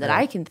lifetime that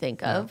I can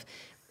think of.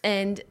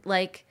 And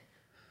like,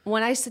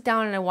 when I sit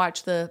down and I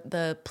watch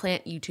the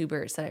plant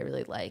YouTubers that I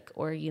really like,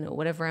 or,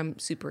 whatever I'm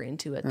super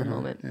into at the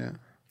moment,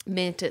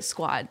 Mantis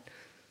Squad,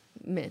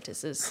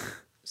 Mantises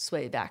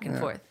sway back and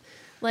forth.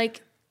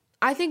 Like,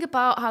 I think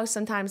about how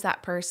sometimes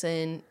that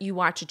person, you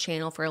watch a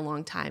channel for a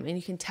long time and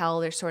you can tell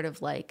they're sort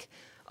of like,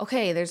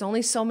 okay, there's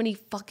only so many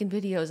fucking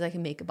videos I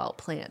can make about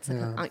plants.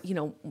 Like,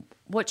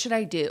 what should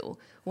I do?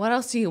 What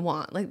else do you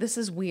want? Like, this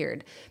is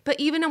weird. But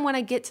even when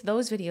I get to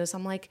those videos,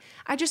 I'm like,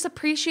 I just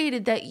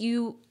appreciated that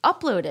you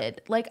uploaded.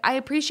 Like, I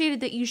appreciated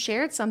that you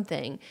shared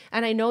something.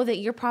 And I know that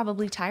you're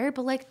probably tired,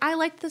 but like, I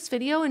liked this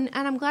video and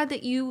I'm glad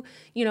that you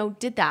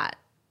did that.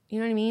 You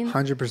know what I mean?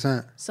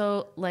 100%.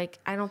 So like,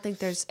 I don't think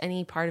there's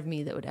any part of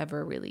me that would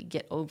ever really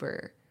get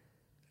over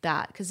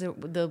that, because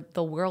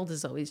the world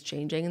is always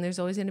changing and there's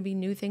always going to be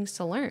new things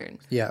to learn.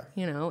 Yeah.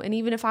 And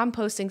even if I'm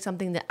posting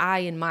something that I,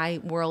 in my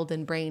world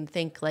and brain,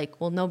 think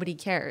like, well, nobody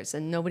cares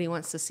and nobody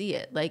wants to see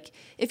it. Like,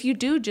 if you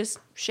do just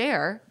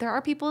share, there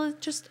are people that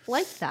just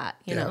like that,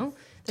 you know?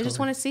 They just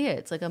want to see it.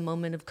 It's like a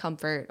moment of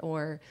comfort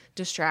or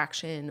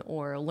distraction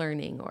or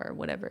learning or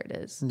whatever it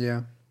is.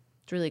 Yeah.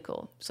 It's really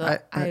cool. So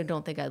I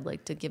don't think I'd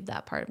like to give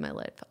that part of my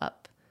life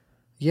up.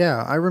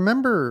 Yeah. I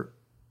remember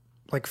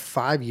like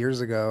 5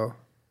 years ago,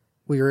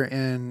 we were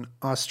in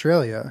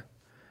Australia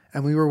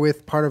and we were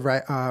with part of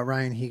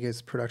Ryan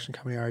Higa's production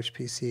company,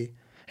 RHPC,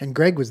 and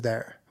Greg was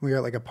there. We were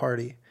at like a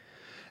party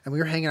and we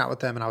were hanging out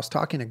with them, and I was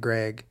talking to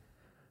Greg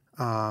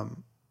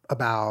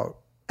about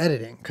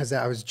editing, because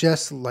I was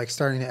just like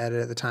starting to edit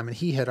at the time, and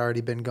he had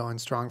already been going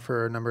strong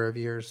for a number of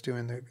years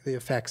doing the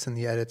effects and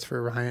the edits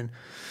for Ryan.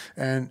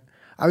 And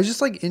I was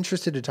just like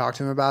interested to talk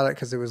to him about it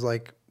because it was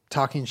like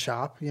talking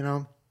shop,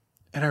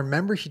 And I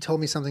remember he told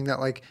me something that,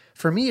 like,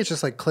 for me, it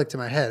just like clicked in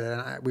my head.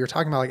 And we were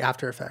talking about like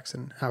After Effects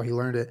and how he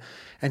learned it.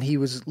 And he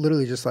was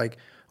literally just like,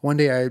 one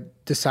day I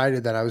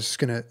decided that I was just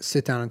going to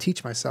sit down and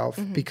teach myself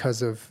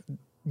because of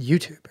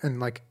YouTube. And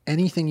like,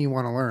 anything you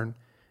want to learn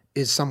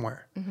is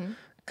somewhere.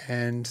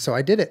 And so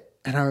I did it.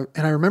 And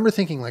I remember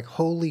thinking like,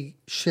 holy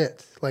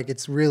shit, like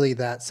it's really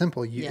that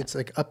simple. It's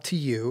like up to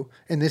you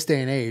in this day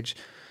and age,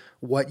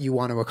 what you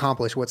want to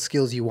accomplish, what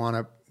skills you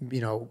want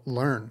to,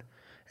 learn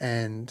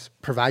and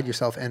provide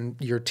yourself and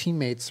your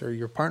teammates or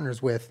your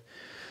partners with.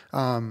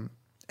 And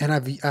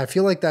I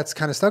feel like that's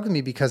kind of stuck with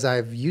me because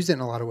I've used it in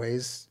a lot of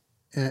ways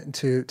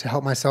to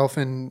help myself.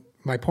 And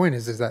my point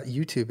is that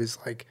YouTube is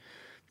like,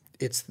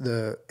 it's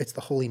the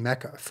holy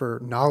mecca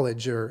for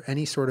knowledge or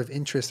any sort of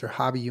interest or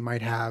hobby you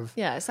might have.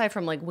 Yeah, aside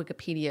from like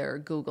Wikipedia or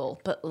Google,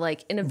 but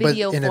like in a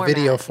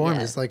video form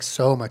is like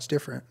so much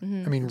different. I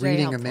mean, Very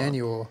reading helpful. a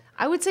manual.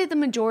 I would say the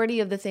majority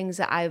of the things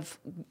that I've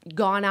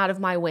gone out of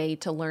my way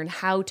to learn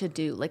how to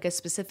do, like a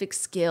specific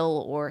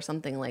skill or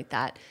something like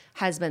that,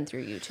 has been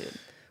through YouTube.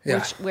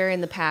 Yeah. Where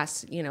in the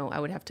past, I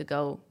would have to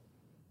go,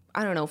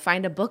 I don't know,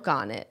 find a book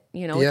on it,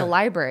 at the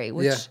library.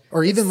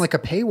 Or even like a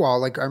paywall.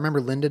 Like I remember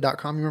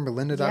lynda.com. You remember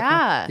lynda.com?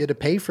 Yeah. You had to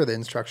pay for the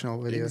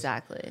instructional videos.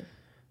 Exactly.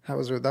 That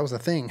was a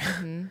thing.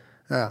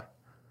 Yeah.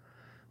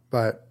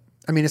 But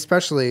I mean,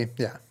 especially,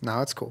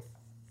 no, it's cool.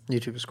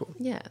 YouTube is cool.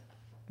 Yeah.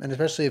 And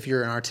especially if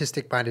you're an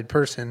artistic minded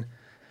person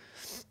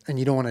and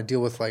you don't want to deal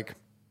with like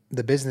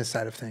the business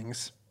side of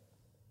things.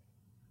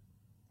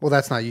 Well,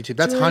 that's not YouTube.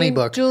 That's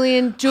Honeybook.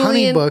 Julian.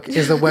 Honeybook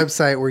is a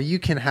website where you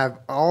can have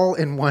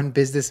all-in-one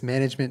business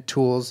management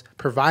tools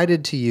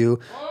provided to you.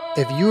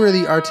 If you are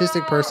the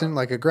artistic person,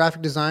 like a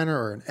graphic designer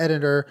or an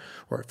editor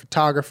or a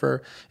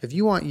photographer, if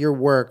you want your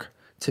work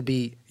to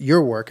be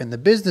your work and the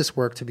business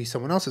work to be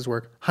someone else's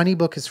work,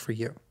 Honeybook is for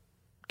you.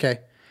 Okay?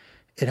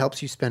 It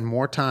helps you spend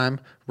more time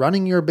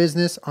running your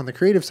business on the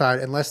creative side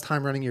and less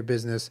time running your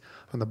business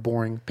on the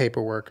boring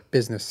paperwork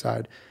business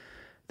side.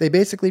 They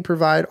basically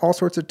provide all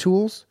sorts of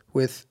tools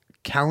with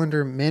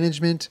calendar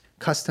management,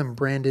 custom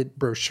branded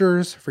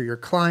brochures for your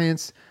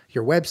clients,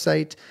 your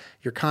website,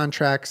 your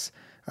contracts,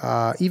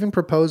 even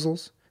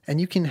proposals.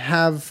 And you can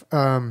have,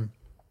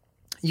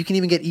 you can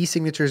even get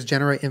e-signatures,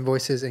 generate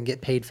invoices, and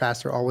get paid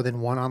faster, all within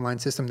one online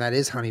system. That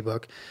is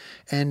Honeybook.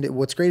 And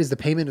what's great is the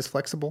payment is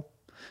flexible.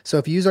 So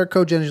if you use our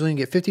code GenJulian,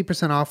 you get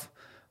 50% off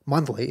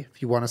monthly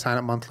if you want to sign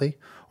up monthly,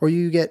 or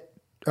you get,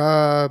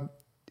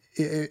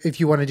 if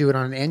you want to do it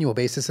on an annual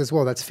basis as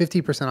well, that's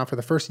 50% off for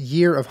the first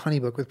year of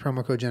Honeybook with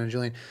promo code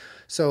GenJulian.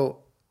 So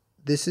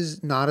this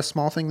is not a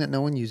small thing that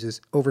no one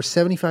uses. Over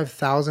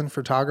 75,000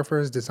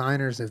 photographers,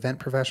 designers, event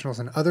professionals,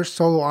 and other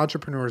solo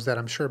entrepreneurs that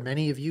I'm sure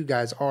many of you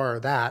guys are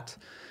that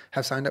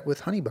have signed up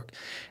with Honeybook.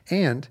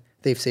 And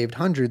they've saved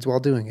hundreds while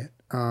doing it.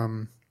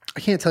 I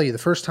can't tell you the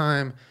first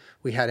time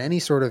we had any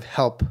sort of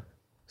help,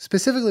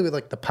 specifically with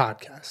like the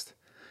podcast,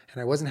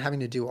 and I wasn't having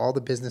to do all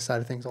the business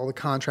side of things, all the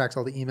contracts,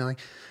 all the emailing.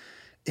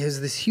 It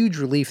was this huge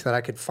relief that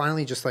I could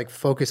finally just like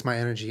focus my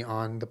energy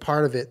on the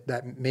part of it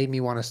that made me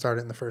want to start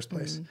it in the first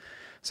place.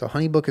 So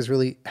HoneyBook is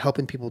really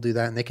helping people do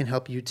that, and they can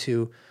help you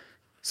too.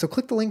 So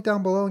click the link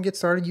down below and get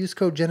started. Use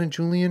code Jen and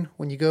Julian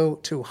when you go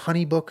to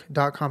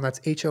honeybook.com. That's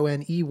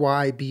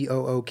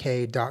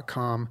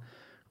HoneyBook.com.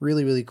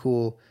 Really, really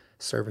cool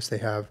service they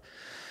have.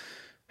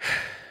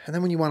 And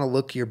then when you want to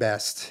look your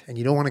best and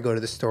you don't want to go to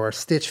the store,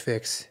 Stitch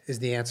Fix is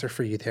the answer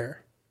for you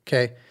there.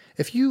 Okay.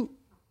 If you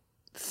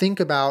think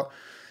about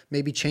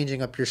maybe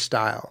changing up your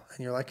style and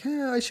you're like,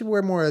 I should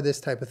wear more of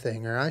this type of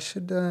thing, or I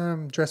should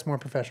dress more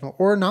professional,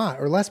 or not,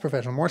 or less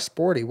professional, more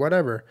sporty,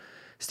 whatever.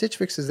 Stitch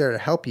Fix is there to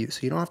help you, so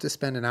you don't have to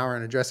spend an hour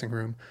in a dressing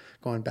room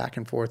going back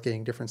and forth,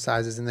 getting different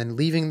sizes, and then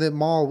leaving the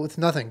mall with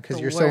nothing because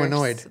you're so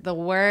annoyed. The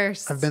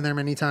worst. I've been there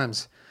many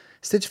times.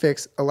 Stitch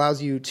Fix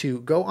allows you to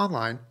go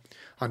online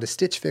onto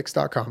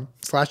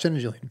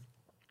stitchfix.com/JenandJulian,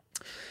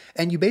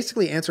 and you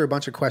basically answer a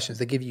bunch of questions.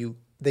 They give you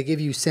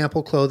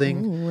sample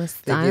clothing. Ooh, a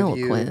style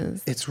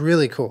quiz. It's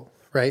really cool,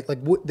 right? Like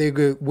they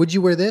go, would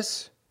you wear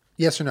this?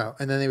 Yes or no?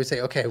 And then they would say,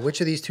 okay, which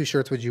of these two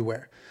shirts would you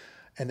wear?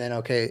 And then,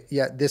 okay,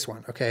 yeah, this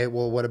one. Okay,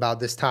 well, what about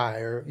this tie?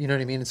 Or, you know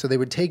what I mean? And so they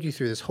would take you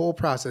through this whole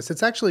process.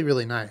 It's actually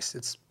really nice.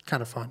 It's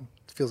kind of fun.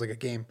 It feels like a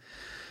game.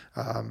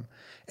 And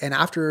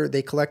after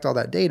they collect all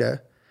that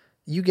data,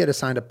 you get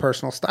assigned a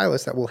personal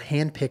stylist that will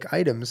handpick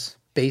items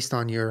based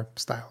on your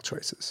style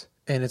choices.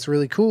 And it's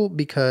really cool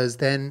because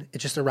then it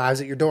just arrives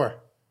at your door.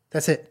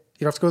 That's it.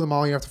 You don't have to go to the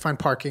mall. You don't have to find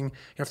parking. You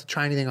don't have to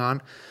try anything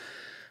on.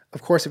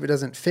 Of course, if it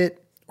doesn't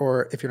fit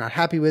or if you're not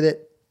happy with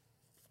it,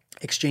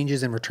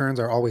 exchanges and returns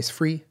are always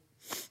free.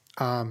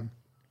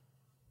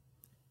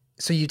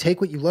 So you take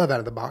what you love out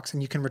of the box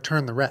and you can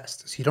return the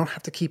rest. So you don't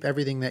have to keep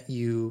everything that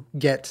you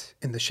get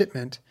in the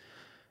shipment.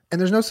 And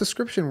there's no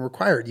subscription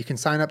required. You can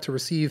sign up to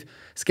receive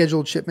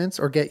scheduled shipments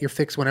or get your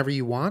fix whenever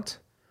you want.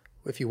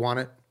 If you want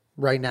it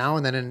right now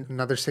and then in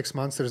another 6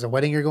 months there's a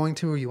wedding you're going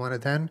to or you want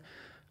it then,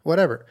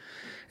 whatever.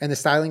 And the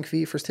styling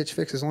fee for Stitch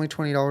Fix is only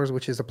 $20,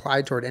 which is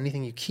applied toward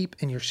anything you keep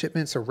in your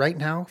shipment. So right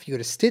now, if you go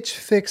to Stitch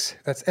Fix,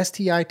 that's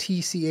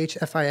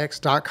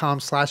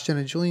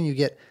STITCHFIX.com/JenandJulian, you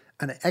get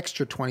an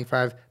extra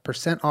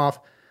 25% off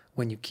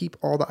when you keep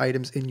all the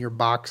items in your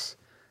box.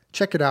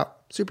 Check it out.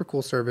 Super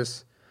cool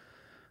service.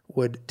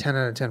 Would 10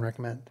 out of 10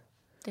 recommend.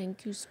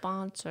 Thank you,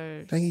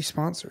 sponsors. Thank you,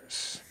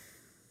 sponsors.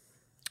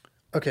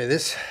 Okay,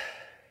 this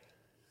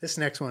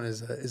next one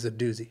is a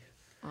doozy.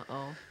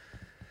 Uh-oh.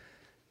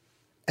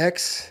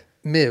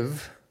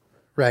 XMiv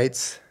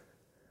writes,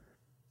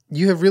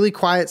 you have really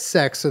quiet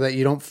sex so that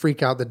you don't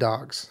freak out the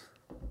dogs.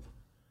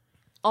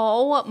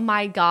 Oh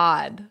my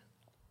God.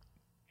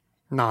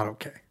 Not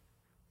okay.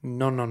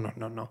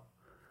 No.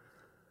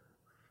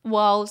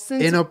 Well,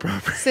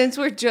 Inappropriate. Since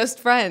we're just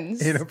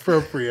friends.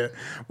 Inappropriate.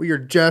 We are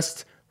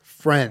just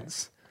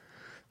friends.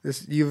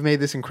 You've made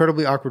this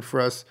incredibly awkward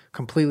for us,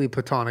 completely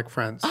platonic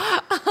friends.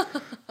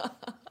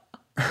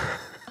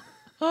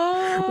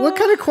 What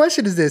kind of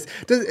question is this?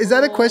 Is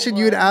that a question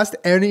you would ask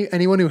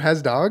anyone who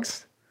has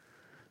dogs?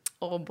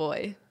 Oh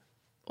boy.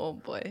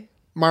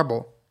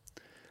 Marble,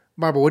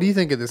 what do you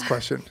think of this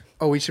question?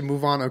 Oh, we should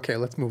move on? Okay,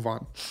 let's move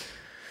on.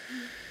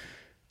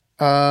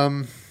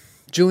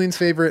 Julian's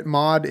favorite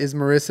mod is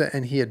Marissa,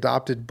 and he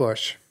adopted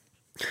Bush.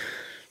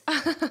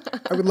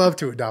 I would love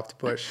to adopt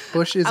Bush.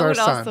 Bush is our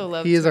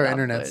son. He is our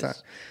internet son.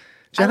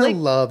 Jenna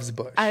loves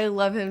Bush. I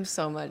love him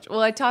so much.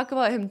 Well, I talk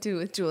about him too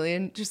with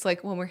Julian, just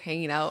like when we're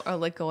hanging out or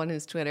like go on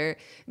his Twitter.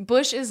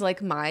 Bush is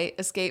like my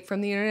escape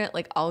from the internet.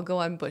 Like I'll go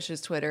on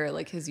Bush's Twitter or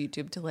like his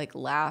YouTube to like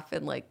laugh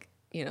and like,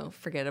 you know,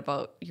 forget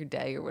about your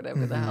day or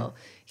whatever the hell.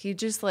 He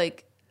just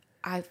like,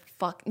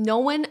 no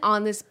one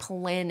on this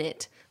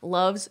planet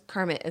loves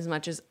Kermit as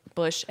much as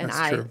Bush and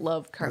I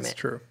love Kermit. That's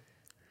true.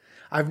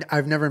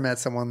 I've never met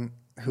someone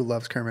who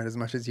loves Kermit as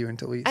much as you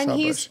until we saw Bush. And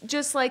he's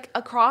just like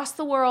across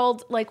the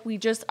world, like we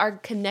just are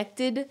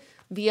connected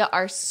via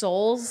our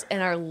souls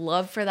and our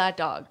love for that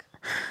dog.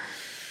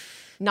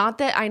 Not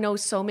that I know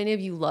so many of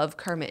you love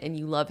Kermit and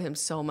you love him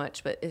so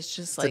much, but it's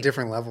just like a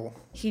different level.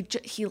 He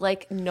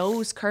like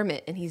knows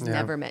Kermit and he's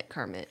never met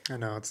Kermit. I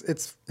know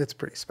it's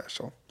pretty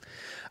special.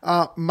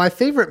 My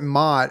favorite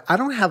mod, I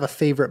don't have a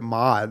favorite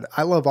mod.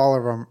 I love all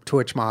of our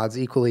Twitch mods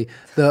equally.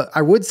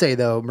 I would say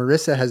though,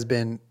 Marissa has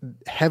been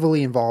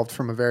heavily involved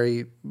from a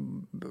very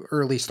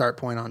early start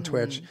point on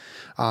Twitch,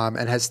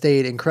 and has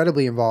stayed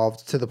incredibly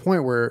involved to the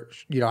point where,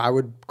 you know, I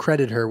would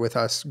credit her with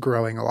us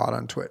growing a lot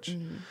on Twitch.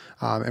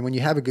 And when you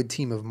have a good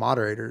team of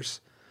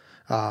moderators,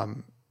 I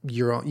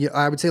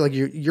would say like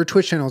your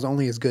Twitch channel is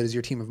only as good as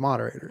your team of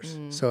moderators.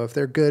 So if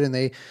they're good and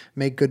they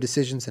make good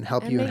decisions and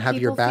help you and have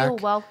your back, feel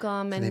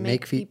welcome and they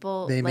make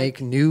people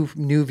make new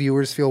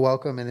viewers feel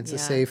welcome, and it's a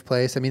safe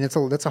place. I mean,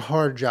 that's a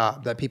hard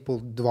job that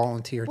people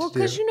volunteer to do. Well,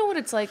 because you know what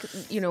it's like,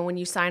 you know, when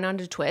you sign on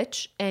to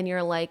Twitch and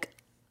you're like,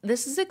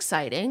 this is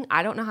exciting.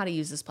 I don't know how to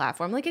use this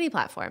platform, like any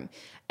platform.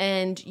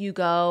 And you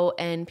go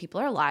and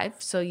people are live.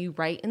 So you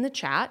write in the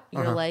chat,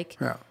 you're like,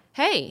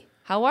 hey,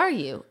 how are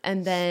you?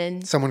 And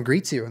then someone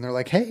greets you and they're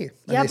like, hey.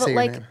 Yeah, but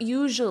like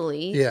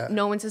usually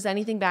no one says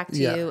anything back to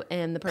you.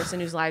 And the person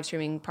who's live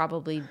streaming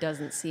probably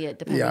doesn't see it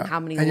depending on how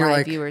many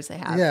live viewers they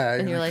have. Yeah.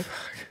 And you're like,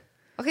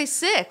 okay,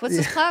 sick. What's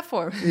this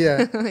platform?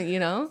 Yeah. You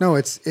know? No,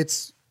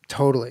 it's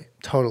totally.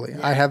 Yeah.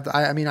 I have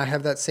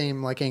that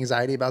same like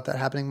anxiety about that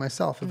happening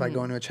myself. If I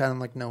go into a chat and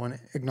like no one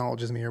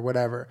acknowledges me or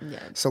whatever. Yeah.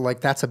 So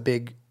like that's a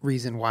big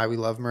reason why we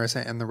love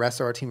Marissa and the rest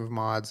of our team of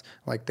mods.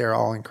 Like they're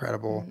all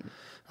incredible.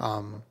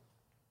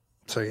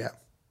 So yeah.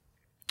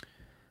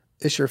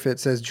 Isherfit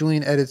says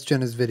Julian edits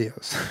Jenna's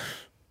videos.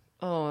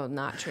 Oh,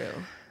 not true.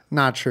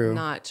 Not true.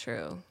 Not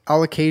true.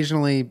 I'll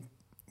occasionally,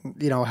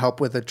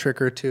 help with a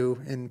trick or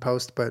two in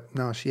post, but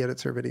no, she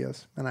edits her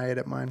videos and I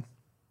edit mine.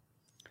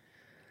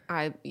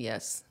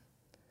 Yes.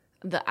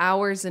 The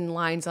hours and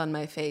lines on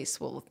my face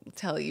will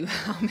tell you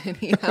how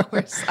many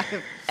hours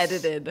I've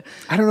edited.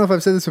 I don't know if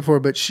I've said this before,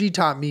 but she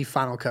taught me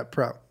Final Cut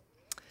Pro.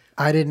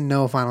 I didn't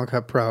know Final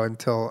Cut Pro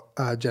until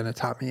Jenna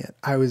taught me it.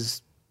 I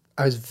was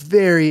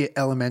very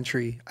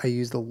elementary. I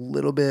used a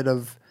little bit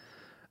of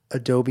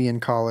Adobe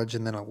in college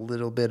and then a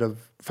little bit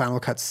of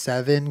Final Cut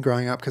 7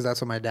 growing up because that's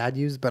what my dad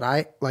used. But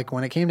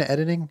when it came to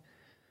editing,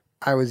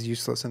 I was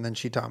useless. And then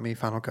she taught me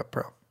Final Cut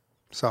Pro.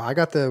 So I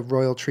got the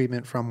royal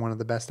treatment from one of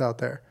the best out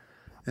there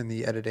in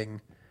the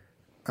editing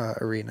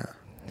arena.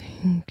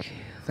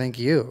 Thank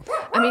you.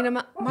 I mean,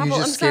 Marble,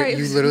 I'm sorry.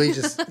 You literally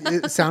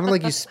it sounded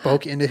like you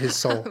spoke into his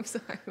soul. I'm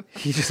sorry.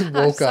 He just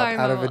woke up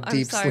out of a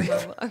deep sleep.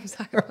 Marble. I'm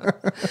sorry,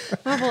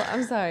 Marble.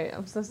 I'm sorry.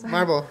 I'm so sorry.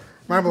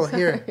 Marble,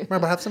 here.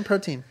 Marble, have some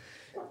protein.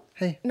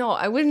 Hey. No,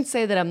 I wouldn't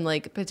say that I'm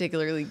like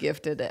particularly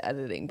gifted at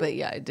editing, but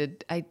yeah,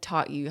 I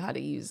taught you how to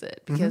use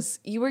it because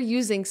you were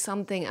using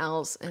something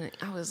else and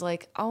I was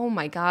like, oh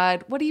my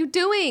God, what are you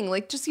doing?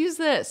 Like, just use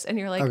this. And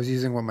you're like, I was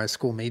using what my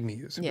school made me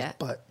use.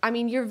 But I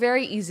mean, you're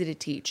very easy to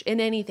teach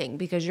in anything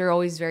because you're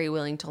always very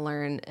willing to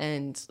learn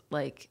and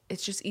like,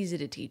 it's just easy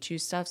to teach you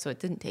stuff. So it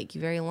didn't take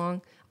you very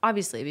long,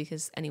 obviously,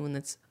 because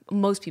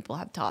most people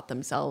have taught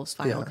themselves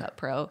Final Cut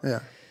Pro. Yeah.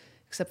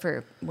 Except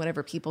for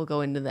whenever people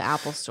go into the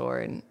Apple store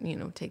and,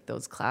 take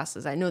those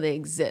classes. I know they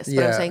exist,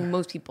 but I'm saying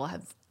most people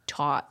have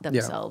taught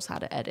themselves how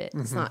to edit.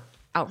 It's not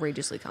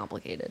outrageously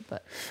complicated,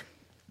 but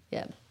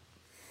yeah.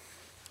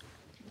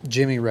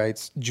 Jimmy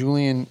writes,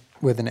 Julian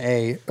with an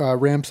A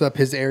ramps up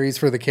his Aries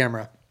for the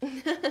camera.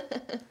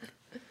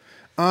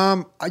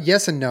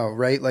 Yes and no,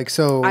 right? Like,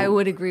 so I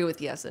would agree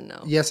with yes and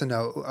no. Yes and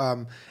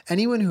no.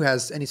 Anyone who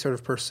has any sort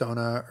of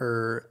persona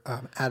or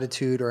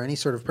attitude or any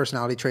sort of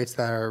personality traits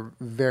that are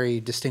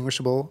very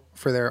distinguishable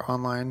for their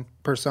online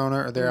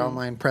persona or their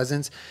online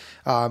presence,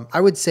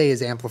 I would say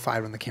is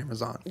amplified when the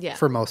camera's on. Yeah.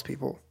 For most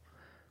people,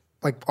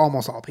 like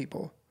almost all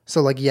people.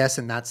 So like yes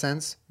in that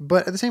sense,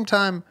 but at the same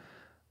time,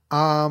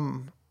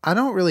 I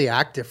don't really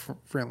act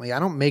differently. I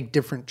don't make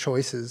different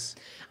choices.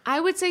 I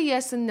would say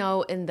yes and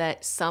no in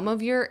that some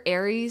of your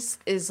Aries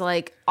is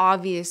like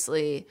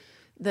obviously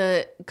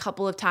the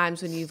couple of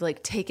times when you've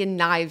like taken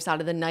knives out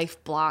of the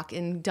knife block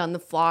and done the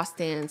floss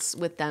dance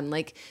with them.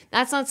 Like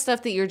that's not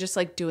stuff that you're just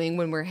like doing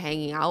when we're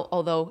hanging out,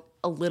 although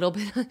a little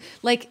bit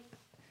like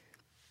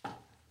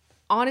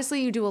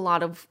honestly you do a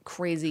lot of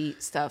crazy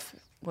stuff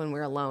when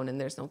we're alone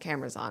and there's no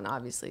cameras on,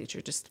 obviously.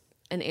 You're just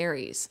an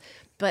Aries.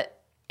 But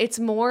it's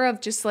more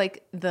of just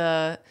like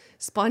the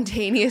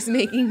spontaneous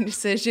making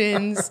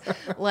decisions,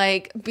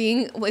 like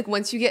being like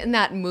once you get in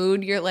that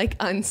mood, you're like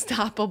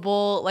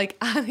unstoppable, like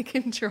out of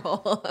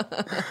control.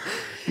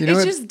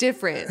 It's just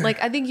different.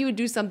 Like I think you would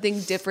do something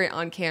different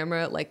on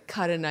camera, like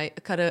cut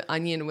an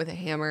onion with a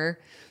hammer,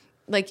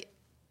 like.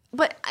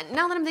 But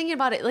now that I'm thinking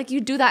about it, like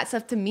you do that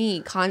stuff to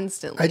me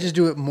constantly. I just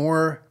do it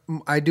more.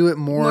 I do it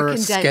more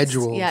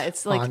scheduled. Yeah,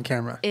 it's like on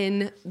camera.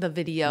 In the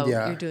video,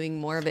 you're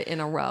doing more of it in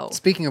a row.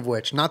 Speaking of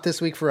which, not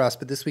this week for us,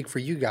 but this week for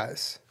you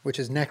guys, which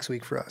is next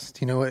week for us. Do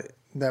you know what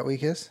that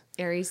week is?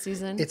 Aries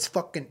season. It's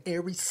fucking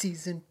Aries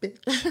season, bitch.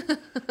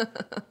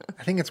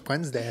 I think it's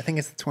Wednesday. I think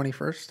it's the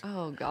 21st.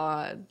 Oh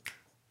God,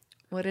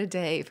 what a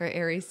day for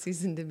Aries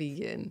season to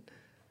begin.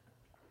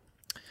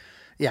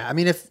 Yeah, I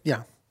mean,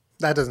 that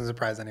doesn't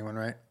surprise anyone,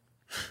 right?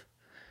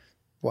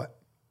 What?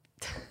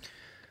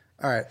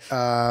 All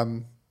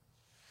right.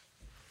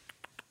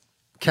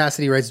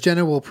 Cassidy writes,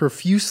 Jenna will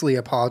profusely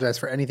apologize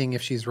for anything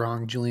if she's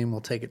wrong. Julian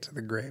will take it to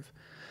the grave.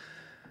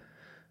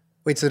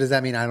 Wait, so does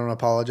that mean I don't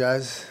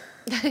apologize?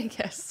 I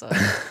guess so.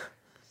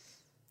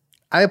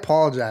 I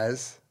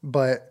apologize,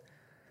 but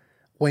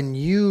when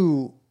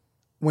you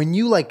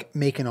like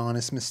make an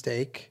honest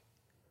mistake,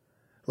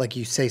 like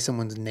you say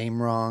someone's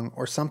name wrong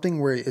or something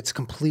where it's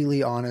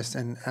completely honest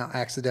and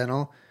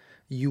accidental,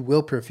 you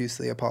will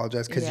profusely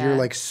apologize because you're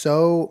like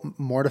so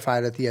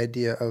mortified at the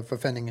idea of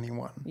offending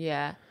anyone.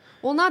 Yeah.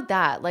 Well, not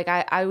that. Like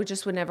I would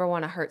never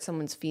want to hurt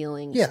someone's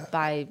feelings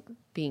by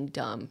being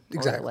dumb.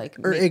 Exactly. Or, like,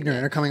 or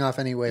ignorant or coming off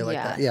any way like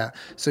that. Yeah.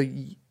 So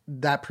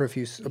that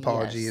profuse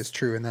apology is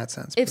true in that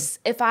sense.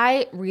 If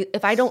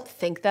I don't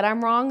think that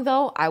I'm wrong,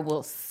 though, I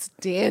will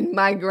stand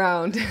my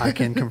ground. I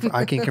can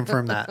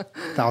confirm that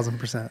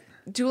 1,000%.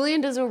 Julian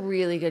does a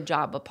really good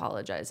job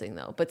apologizing,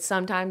 though, but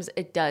sometimes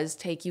it does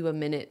take you a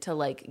minute to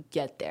like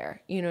get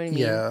there. You know what I mean?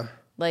 Yeah.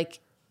 Like,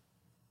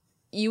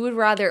 you would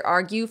rather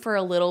argue for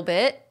a little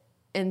bit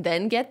and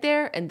then get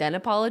there and then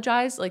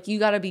apologize. Like, you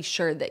got to be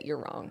sure that you're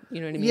wrong.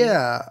 You know what I mean?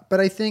 Yeah, but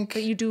I think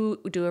But you do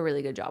a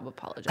really good job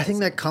apologizing. I think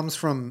that comes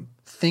from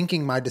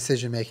thinking my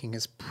decision making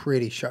is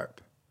pretty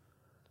sharp.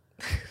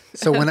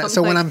 So when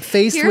when I'm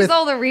faced here's with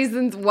all the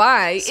reasons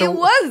why it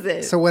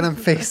wasn't. So when I'm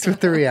faced with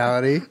the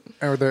reality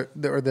or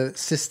the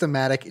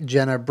systematic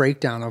Jenna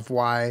breakdown of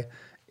why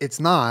it's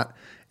not,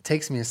 it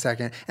takes me a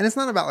second. And it's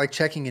not about like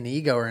checking an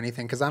ego or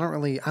anything, because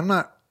I'm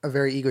not a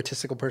very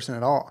egotistical person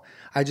at all.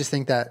 I just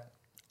think that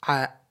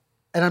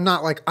I'm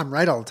not like I'm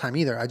right all the time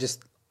either.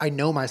 I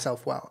know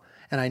myself well,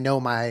 and I know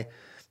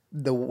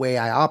the way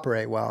I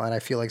operate well, and I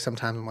feel like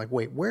sometimes I'm like,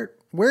 wait, where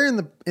in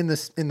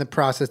the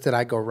process did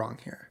I go wrong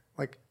here?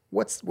 Like,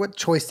 what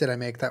choice did I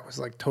make that was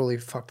like totally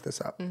fucked this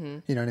up? Mm-hmm.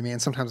 You know what I mean?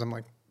 And sometimes I'm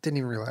like, didn't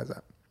even realize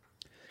that,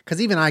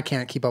 because even I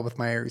can't keep up with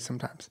my Aries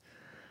sometimes.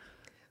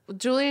 Well,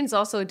 Julian's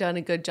also done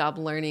a good job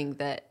learning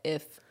that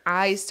if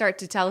I start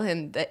to tell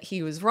him that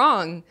he was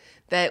wrong,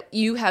 that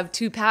you have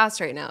two paths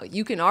right now.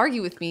 You can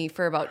argue with me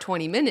for about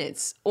 20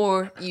 minutes,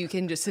 or you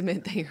can just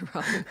admit that you're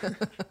wrong.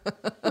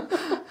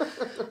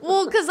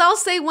 Well, because I'll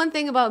say one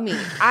thing about me.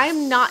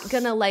 I'm not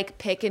going to like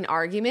pick an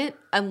argument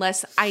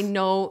unless I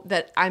know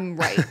that I'm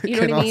right. You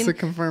know what I mean? Can also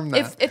confirm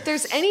that. If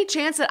there's any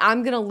chance that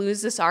I'm going to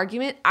lose this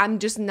argument, I'm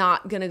just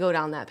not going to go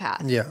down that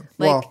path. Yeah.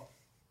 Like,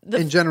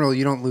 in general,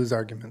 you don't lose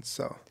arguments,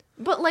 so.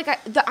 But like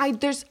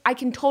I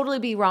can totally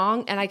be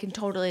wrong, and I can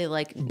totally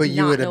like. But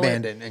you would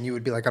abandon, and you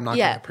would be like, I'm not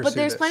going to pursue this. But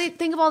there's plenty.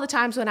 Think of all the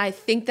times when I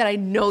think that I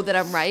know that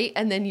I'm right,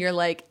 and then you're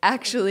like,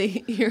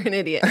 actually, you're an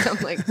idiot.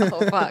 I'm like,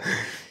 oh fuck.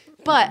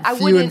 But I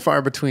wouldn't. Few and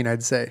far between,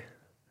 I'd say.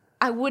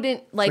 I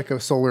wouldn't like a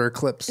solar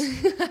eclipse.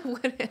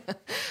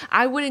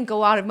 I wouldn't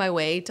go out of my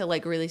way to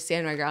like really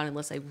stand my ground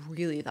unless I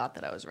really thought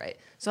that I was right.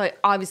 So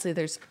obviously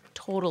there's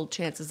total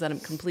chances that I'm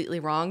completely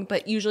wrong.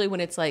 But usually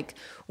when it's like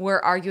we're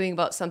arguing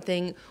about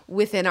something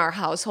within our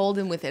household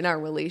and within our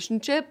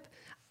relationship,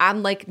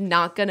 I'm like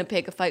not going to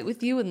pick a fight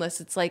with you unless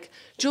it's like,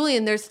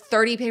 Julian, there's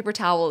 30 paper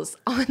towels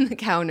on the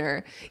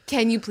counter.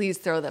 Can you please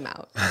throw them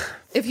out?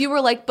 If you were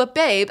like, but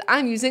babe,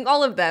 I'm using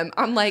all of them.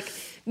 I'm like,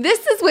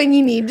 this is when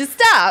you need to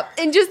stop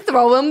and just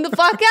throw them the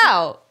fuck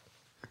out.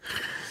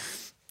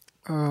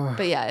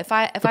 But yeah, if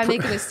I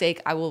make a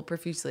mistake, I will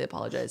profusely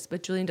apologize.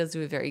 But Julian does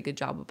do a very good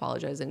job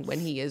apologizing when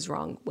he is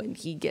wrong, when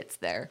he gets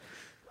there.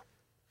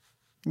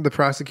 The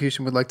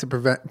prosecution would like to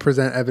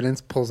present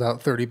evidence, pulls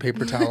out 30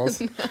 paper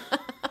towels.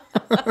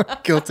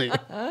 Guilty.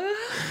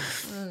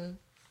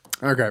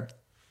 Okay.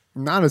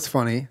 Not as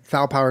funny.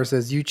 Thal Power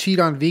says, you cheat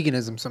on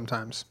veganism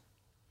sometimes.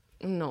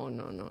 No,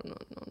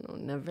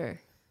 never.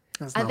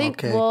 That's not I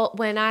think, okay. well,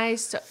 when I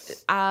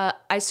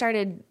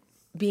started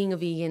being a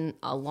vegan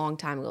a long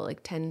time ago,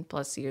 like 10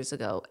 plus years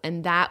ago.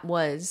 And I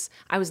was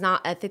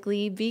not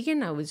ethically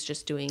vegan. I was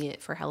just doing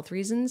it for health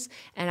reasons.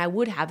 And I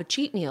would have a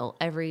cheat meal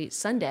every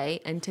Sunday.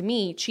 And to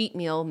me, cheat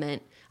meal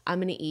meant I'm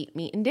going to eat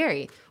meat and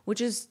dairy,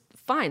 which is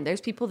fine. There's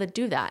people that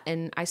do that.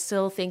 And I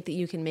still think that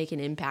you can make an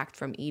impact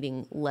from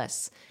eating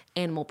less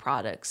animal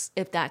products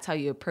if that's how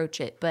you approach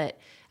it. But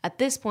at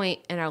this point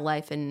in our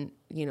life, and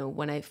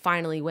when I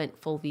finally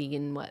went full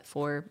vegan,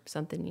 4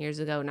 something years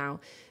ago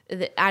now,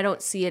 I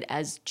don't see it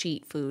as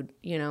cheat food.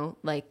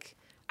 Like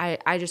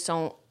I just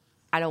don't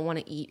want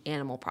to eat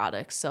animal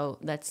products, so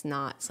that's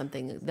not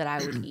something that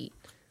I would eat.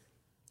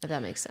 If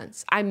that makes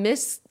sense. I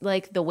miss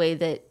like the way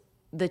that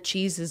the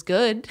cheese is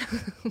good.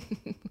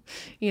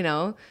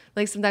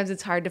 Like sometimes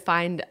it's hard to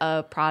find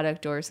a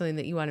product or something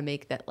that you want to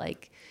make that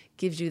like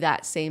gives you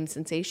that same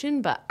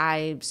sensation, but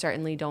I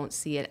certainly don't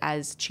see it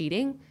as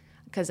cheating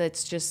because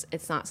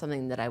it's not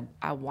something that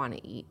I want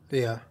to eat.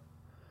 Yeah.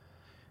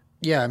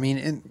 Yeah, I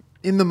mean,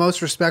 in the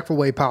most respectful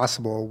way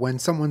possible, when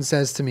someone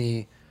says to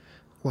me,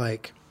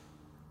 like,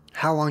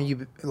 how long are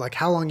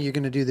you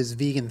going to do this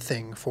vegan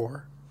thing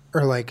for?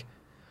 Or like,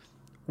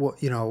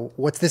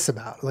 what's this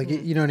about? Like,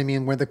 you know what I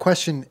mean? Where the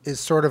question is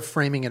sort of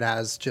framing it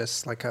as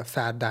just like a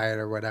fad diet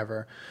or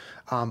whatever.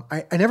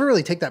 I never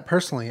really take that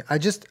personally.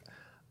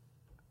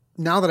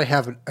 Now that I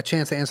have a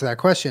chance to answer that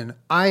question,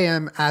 I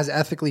am as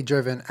ethically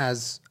driven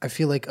as I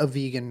feel like a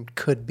vegan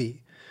could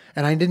be.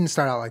 And I didn't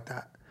start out like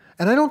that.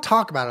 And I don't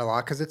talk about it a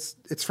lot because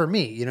it's for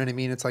me. You know what I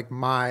mean? It's like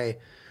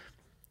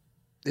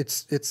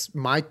it's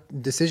my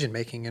decision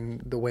making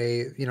and the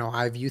way,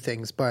 I view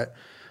things. But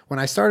when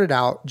I started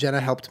out, Jenna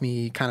helped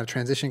me kind of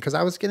transition because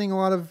I was getting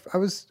I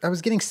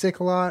was getting sick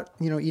a lot,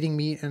 eating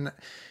meat, and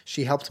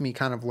she helped me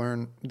kind of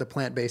learn the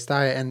plant-based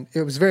diet. And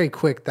it was very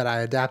quick that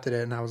I adapted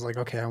it, and I was like,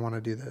 okay, I want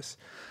to do this.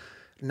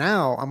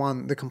 Now I'm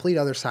on the complete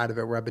other side of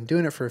it where I've been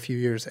doing it for a few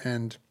years,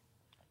 and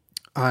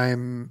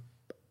I'm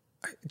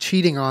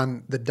cheating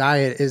on the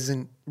diet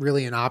isn't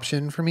really an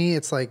option for me.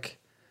 It's like,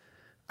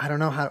 I don't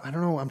know.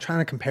 I'm trying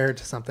to compare it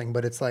to something,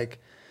 but it's like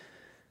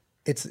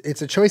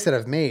it's a choice that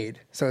I've made.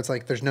 So it's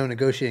like there's no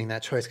negotiating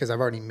that choice because I've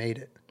already made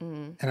it.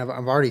 And I've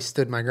already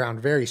stood my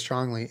ground very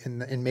strongly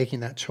in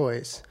making that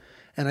choice.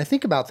 And I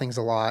think about things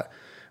a lot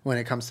when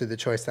it comes to the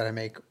choice that I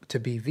make to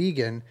be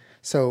vegan.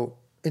 So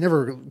it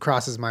never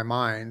crosses my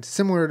mind,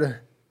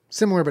 similar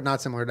but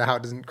not similar to how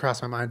it doesn't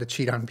cross my mind to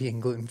cheat on being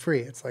gluten-free.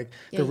 It's like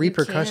the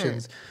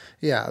repercussions.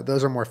 Yeah,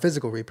 those are more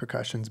physical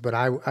repercussions, but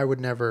I would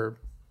never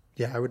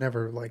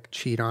like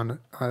cheat on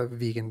a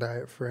vegan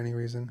diet for any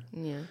reason.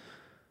 Yeah.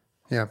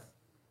 Yeah.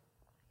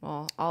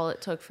 Well, all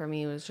it took for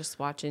me was just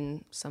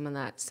watching some of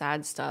that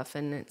sad stuff,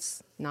 and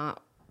it's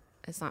not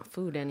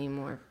food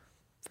anymore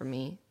for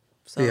me.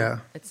 So Yeah.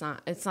 it's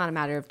not a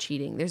matter of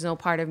cheating. There's no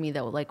part of me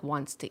that like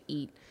wants to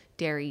eat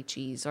dairy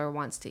cheese or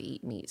wants to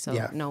eat meat.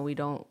 So no, we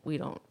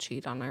don't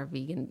cheat on our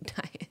vegan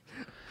diet.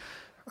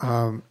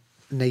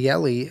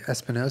 Nayeli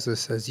Espinosa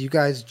says, you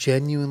guys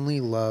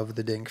genuinely love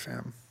the Dink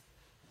fam.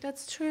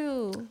 That's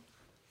true.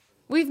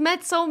 We've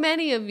met so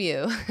many of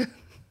you.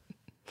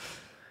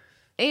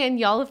 And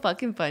y'all are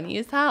fucking funny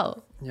as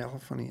hell. Y'all are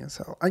funny as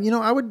hell.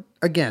 I would,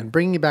 again,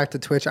 bringing it back to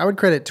Twitch, I would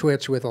credit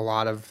Twitch with a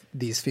lot of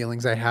these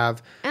feelings I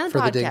have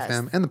for the Dink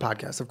fam. And the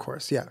podcast, of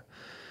course, yeah.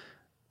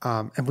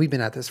 And we've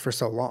been at this for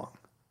so long.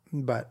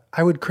 But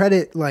I would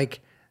credit,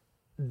 like,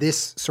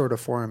 this sort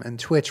of forum and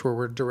Twitch where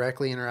we're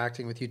directly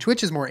interacting with you.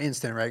 Twitch is more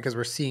instant, right? Because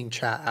we're seeing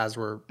chat as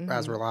we're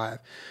live.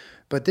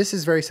 But this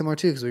is very similar,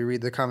 too, because we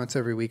read the comments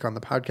every week on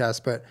the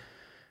podcast. But,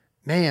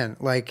 man,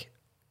 like,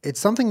 it's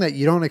something that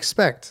you don't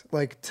expect,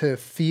 like, to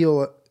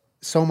feel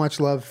so much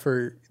love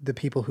for the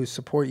people who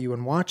support you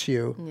and watch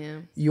you. Yeah.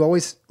 You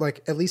always,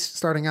 like, at least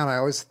starting out, I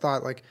always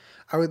thought, like,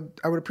 I would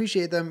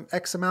appreciate them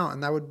X amount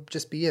and that would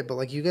just be it. But,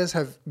 like, you guys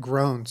have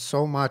grown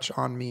so much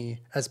on me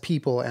as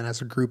people and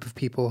as a group of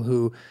people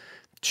who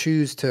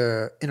choose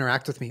to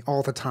interact with me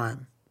all the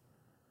time.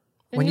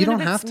 When you don't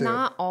have to. It's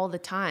not all the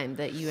time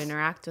that you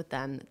interact with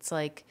them. It's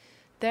like,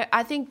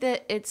 I think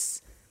that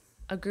it's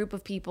a group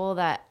of people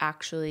that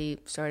actually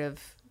sort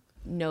of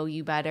know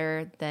you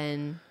better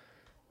than,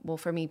 well,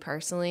 for me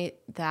personally,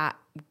 that,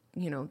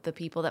 the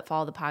people that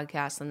follow the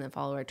podcast and that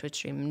follow our Twitch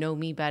stream know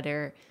me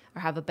better or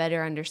have a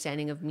better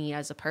understanding of me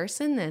as a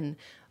person than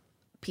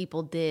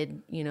people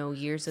did,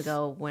 years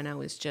ago when I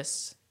was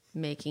just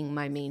making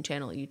my main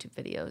channel YouTube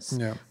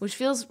videos, which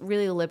feels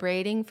really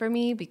liberating for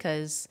me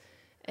because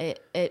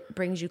it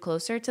brings you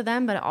closer to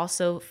them, but it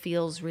also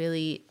feels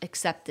really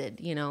accepted,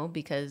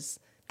 because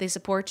they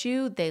support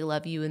you, they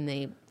love you, and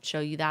they show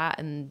you that,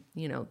 and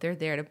they're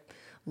there to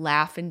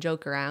laugh and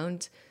joke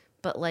around.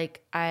 But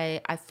like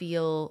I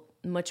feel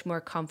much more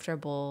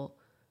comfortable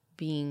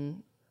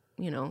being,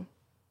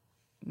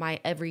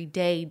 my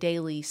everyday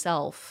daily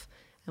self,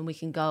 and we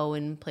can go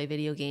and play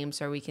video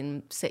games, or we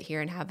can sit here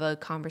and have a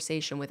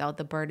conversation without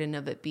the burden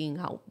of it being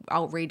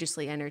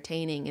outrageously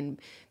entertaining, and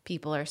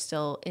people are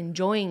still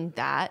enjoying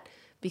that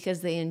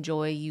because they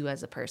enjoy you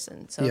as a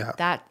person. So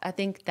that, I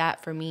think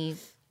that for me,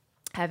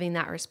 having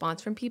that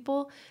response from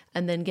people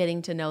and then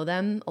getting to know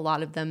them, a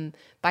lot of them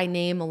by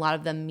name, a lot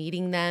of them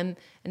meeting them,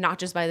 and not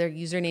just by their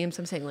usernames,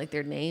 I'm saying like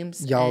their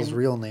names. Y'all's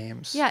real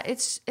names. Yeah,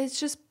 it's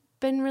just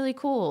been really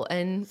cool,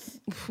 and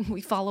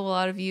we follow a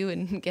lot of you,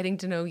 and getting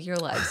to know your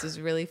lives is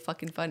really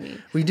fucking funny.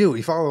 We do.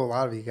 We follow a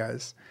lot of you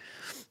guys.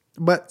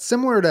 But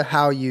similar to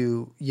how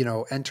you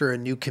enter a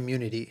new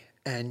community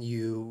and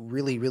you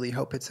really, really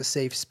hope it's a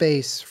safe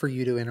space for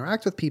you to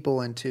interact with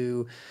people and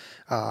to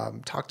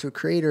talk to a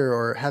creator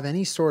or have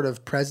any sort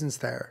of presence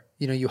there.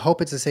 You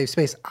hope it's a safe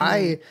space. Mm-hmm.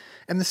 I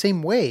am the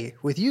same way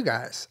with you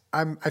guys.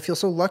 I feel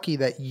so lucky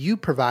that you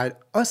provide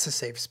us a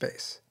safe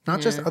space,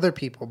 not just other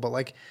people, but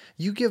like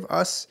you give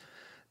us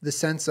the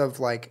sense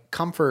of like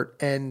comfort,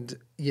 and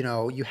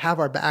you have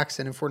our backs,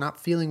 and if we're not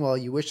feeling well,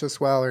 you wish us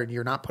well, or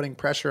you're not putting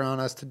pressure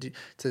on us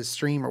to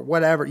stream or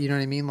whatever, you know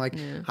what I mean? Like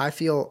I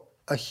feel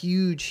a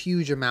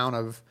huge amount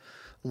of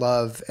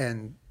love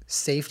and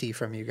safety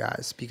from you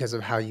guys because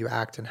of how you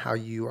act and how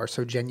you are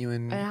so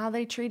genuine. And how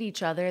they treat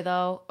each other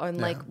though.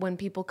 And like when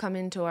people come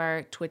into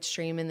our Twitch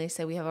stream and they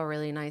say we have a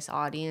really nice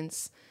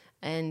audience,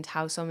 and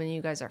how so many of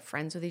you guys are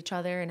friends with each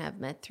other and have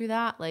met through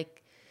that, like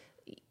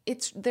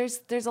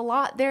there's a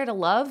lot there to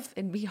love.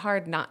 It'd be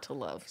hard not to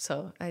love.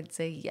 So I'd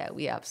say,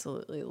 we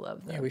absolutely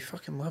love them. Yeah, we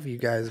fucking love you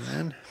guys,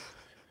 man.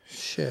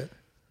 Shit.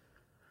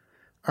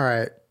 All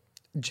right.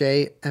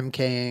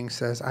 JMKing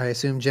says, I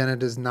assume Jenna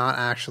does not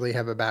actually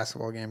have a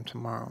basketball game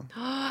tomorrow.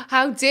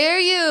 How dare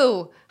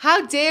you?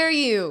 How dare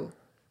you?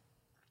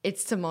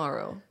 It's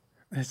tomorrow.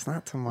 It's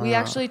not tomorrow. We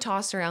actually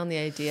tossed around the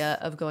idea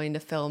of going to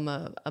film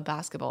a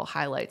basketball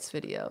highlights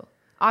video.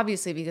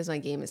 Obviously, because my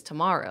game is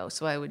tomorrow,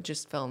 so I would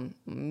just film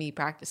me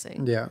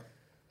practicing. Yeah.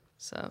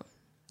 So.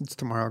 It's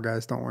tomorrow,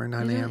 guys. Don't worry,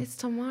 9 a.m. It's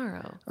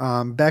tomorrow.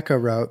 Becca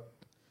wrote,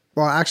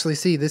 well, actually,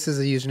 see, this is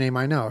a username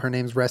I know. Her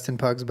name's Restin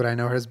Pugs, but I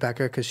know her as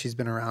Becca because she's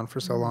been around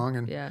for so long.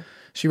 And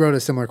she wrote a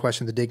similar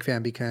question. The Dig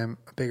fan became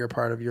a bigger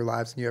part of your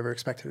lives than you ever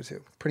expected it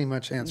to. Pretty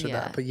much answered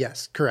that. But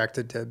yes, correct,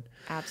 it did.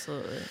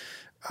 Absolutely.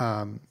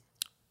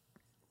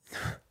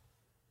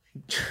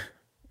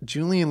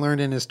 Julian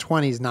learned in his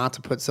 20s not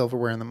to put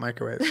silverware in the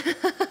microwave.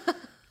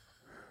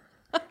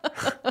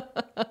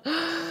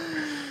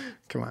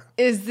 Come on.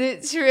 Is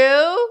it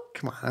true?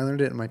 Come on. I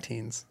learned it in my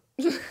teens.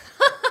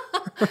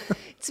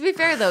 To be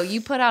fair, though,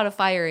 you put out a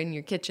fire in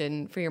your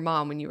kitchen for your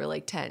mom when you were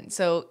like 10.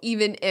 So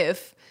even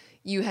if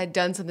you had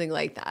done something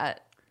like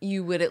that,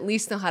 you would at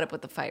least know how to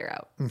put the fire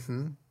out.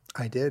 Mm-hmm.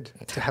 I did.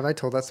 Have I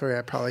told that story?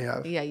 I probably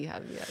have. Yeah, you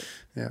have.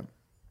 Yeah.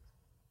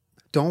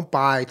 Don't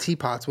buy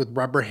teapots with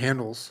rubber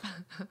handles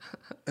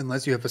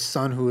unless you have a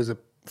son who is a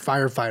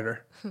firefighter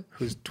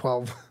who's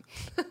 12.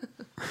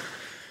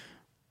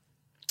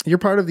 You're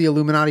part of the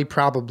Illuminati,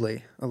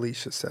 probably,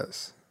 Alicia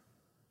says.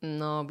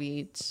 No,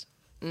 Beach.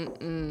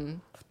 Mm-mm.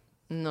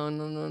 No.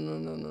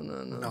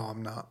 No,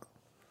 I'm not.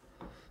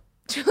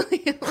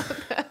 Julia,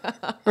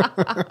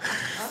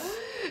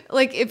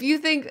 like, if you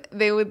think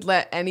they would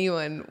let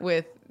anyone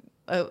with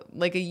a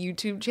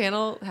YouTube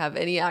channel have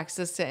any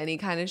access to any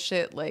kind of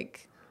shit,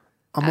 like,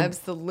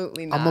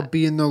 absolutely not. I'm going to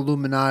be in the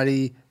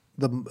Illuminati.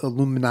 The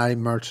Illuminati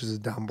merch is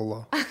down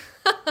below.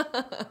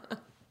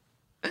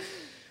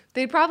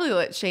 They'd probably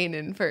let Shane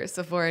in first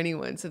before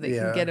anyone so they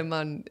can get him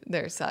on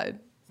their side.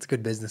 It's a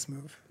good business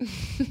move.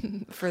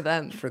 For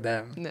them. For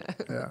them. No.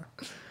 Yeah.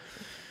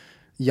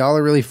 Y'all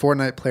are really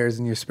Fortnite players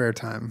in your spare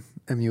time,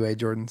 MUA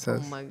Jordan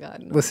says. Oh my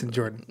God. No, Listen,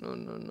 Jordan.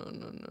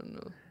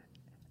 No.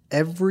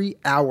 Every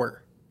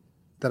hour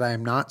that I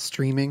am not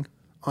streaming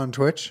on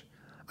Twitch,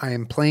 I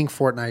am playing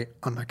Fortnite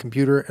on my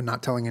computer and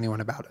not telling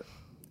anyone about it.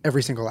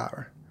 Every single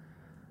hour.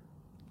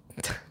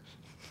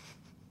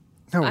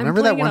 No,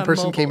 remember that one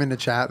person came into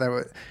chat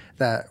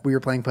that we were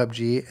playing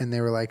PUBG and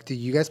they were like, "Do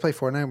you guys play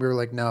Fortnite?" We were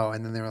like, "No."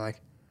 And then they were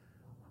like,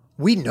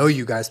 "We know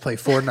you guys play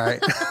Fortnite."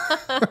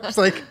 I was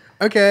like,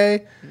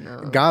 "Okay,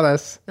 got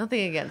us."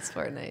 Nothing against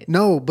Fortnite.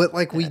 No, but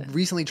like we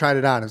recently tried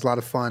it out. It was a lot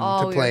of fun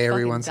to play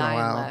every once in a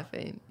while.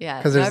 Laughing. Yeah,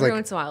 because every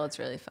once in a while it's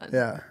really fun.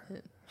 Yeah,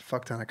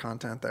 fuck ton of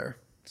content there.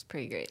 It's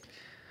pretty great.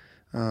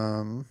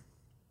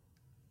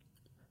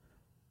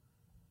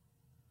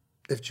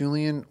 If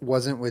Julian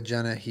wasn't with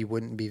Jenna, he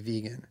wouldn't be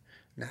vegan.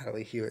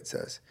 Natalie Hewitt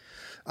says,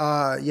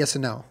 yes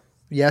and no.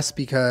 Yes,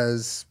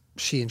 because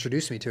she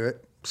introduced me to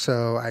it.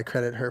 So I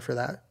credit her for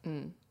that.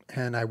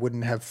 And I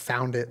wouldn't have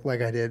found it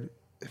like I did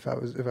if I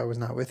was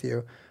not with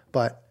you.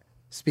 But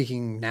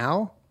speaking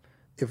now,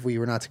 if we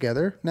were not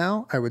together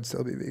now, I would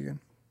still be vegan.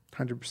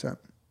 100%.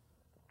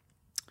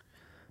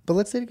 But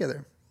let's stay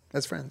together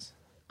as friends.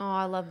 Oh,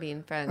 I love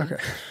being friends.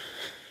 Okay.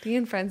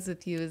 Being friends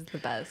with you is the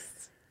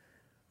best.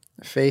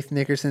 Faith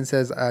Nickerson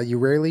says, you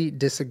rarely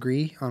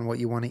disagree on what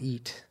you want to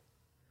eat.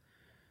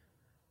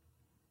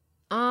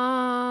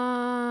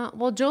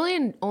 Well,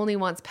 Julian only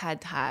wants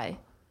pad thai,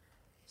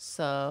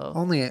 so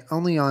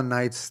only on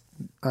nights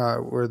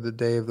or the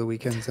day of the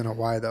weekends in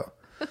Hawaii,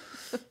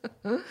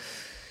 though.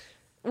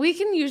 We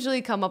can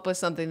usually come up with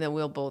something that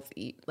we'll both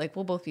eat. Like,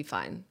 we'll both be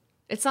fine.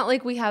 It's not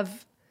like we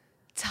have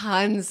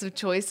tons of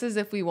choices.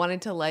 If we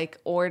wanted to like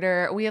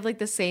order, we have like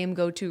the same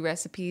go-to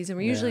recipes, and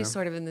we're usually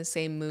sort of in the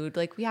same mood.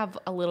 Like, we have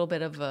a little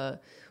bit of a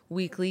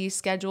weekly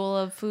schedule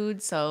of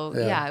food, so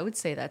yeah, I would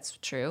say that's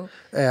true.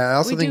 Yeah, I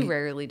also think do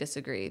rarely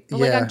disagree. But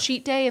like on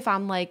cheat day, if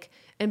I'm like,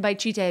 and by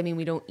cheat day I mean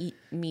we don't eat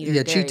meat or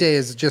dairy. Cheat day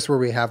is just where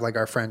we have like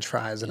our French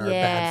fries and our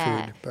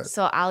bad food. But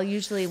so I'll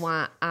usually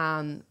want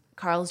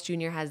Carl's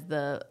Jr. has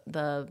the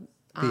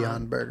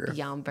Beyond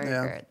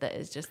Burger. That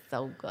is just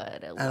so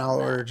good. I'll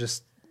order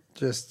just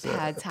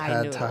pad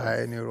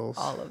thai noodles.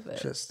 All of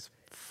it. Just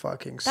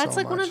fucking That's so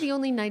like much. one of the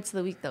only nights of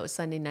the week though.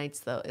 Sunday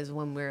nights though is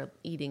when we're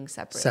eating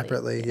separately.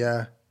 Separately,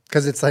 yeah.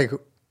 Because it's like,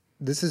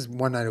 this is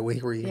one night a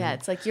week where you eat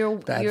it's like you're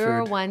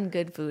food. one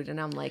good food, and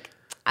I'm like,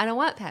 I don't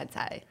want pad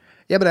thai.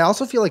 Yeah, but I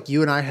also feel like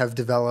you and I have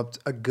developed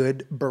a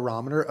good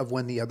barometer of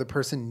when the other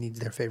person needs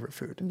their favorite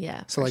food.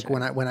 Yeah. So like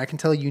when I can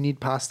tell you need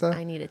pasta,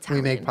 I need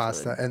Italian we make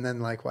pasta, food. And then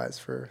likewise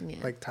for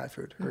like Thai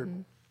food or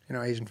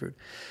Asian food.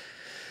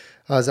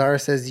 Zara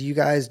says, you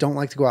guys don't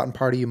like to go out and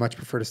party. You much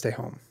prefer to stay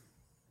home.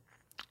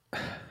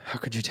 How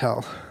could you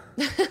tell?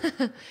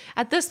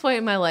 At this point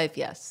in my life,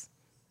 yes.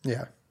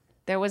 Yeah.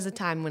 There was a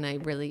time when I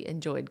really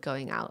enjoyed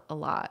going out a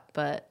lot,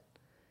 but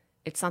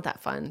it's not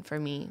that fun for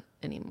me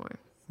anymore.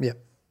 Yeah.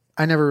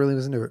 I never really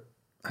was into it.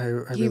 I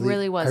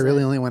really wasn't. I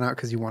really only went out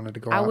because you wanted to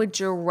go out. I would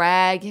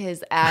drag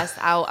his ass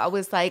out. I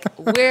was like,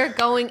 we're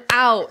going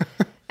out.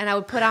 And I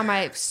would put on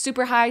my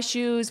super high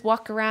shoes,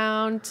 walk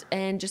around,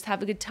 and just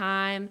have a good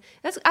time.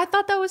 I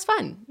thought that was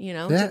fun,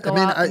 to go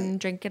out and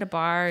drink at a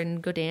bar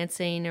and go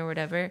dancing or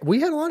whatever. We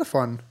had a lot of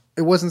fun.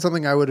 It wasn't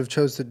something I would have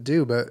chose to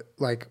do, but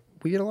like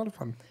we had a lot of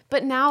fun.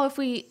 But now if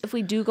we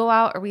do go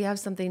out or we have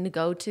something to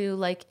go to,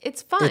 like,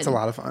 it's fun. It's a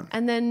lot of fun.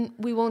 And then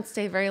we won't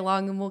stay very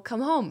long and we'll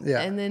come home.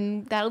 Yeah. And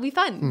then that'll be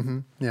fun. Mm-hmm.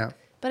 Yeah.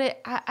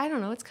 But I don't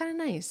know. It's kind of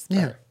nice.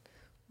 Yeah.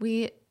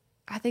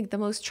 I think the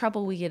most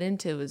trouble we get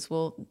into is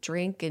we'll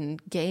drink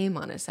and game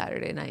on a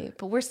Saturday night.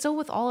 But we're still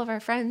with all of our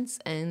friends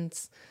and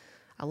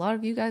a lot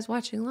of you guys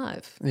watching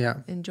live. Yeah.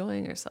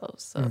 Enjoying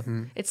ourselves. So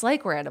it's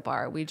like we're at a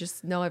bar. We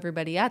just know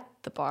everybody at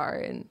the bar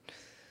and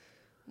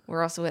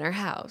we're also in our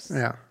house.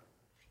 Yeah.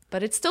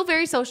 But it's still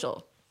very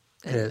social.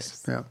 It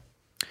is,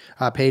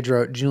 yeah. Paige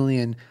wrote,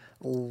 Julian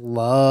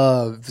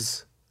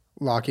loves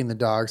locking the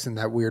dogs in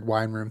that weird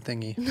wine room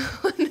thingy.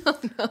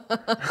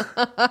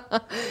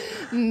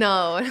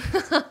 No.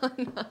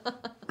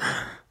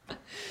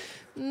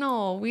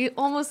 No, we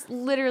almost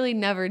literally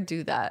never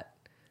do that.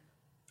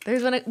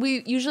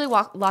 We usually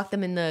lock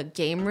them in the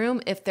game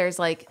room if there's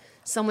like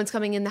someone's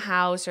coming in the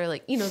house or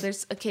like,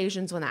 there's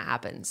occasions when that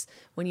happens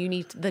when you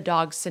need the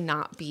dogs to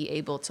not be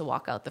able to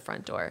walk out the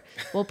front door.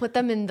 We'll put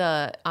them in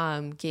the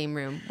game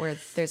room where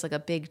there's like a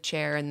big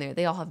chair and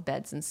they all have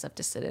beds and stuff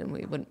to sit in.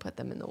 We wouldn't put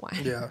them in the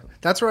wine. Yeah.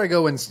 That's where I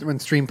go when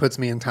stream puts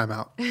me in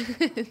timeout.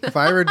 If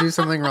I ever do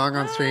something wrong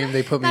on stream,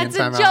 they put me in timeout.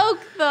 That's a joke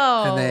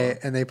though.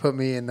 And they put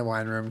me in the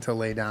wine room to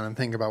lay down and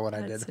think about what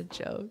I did. That's a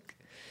joke.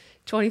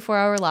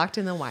 24-hour locked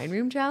in the wine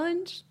room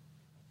challenge?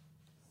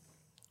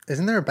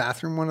 Isn't there a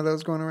bathroom one of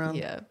those going around?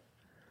 Yeah.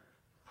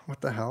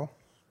 What the hell?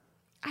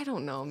 I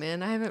don't know,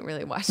 man. I haven't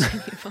really watched any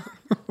of them.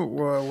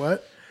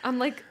 What? I'm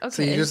like, okay.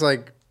 So you just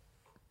like,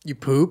 you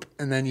poop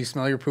and then you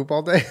smell your poop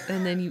all day?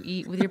 And then you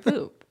eat with your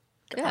poop.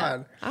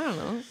 God. Yeah. I don't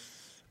know.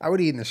 I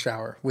would eat in the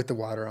shower with the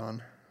water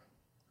on.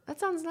 That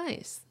sounds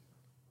nice.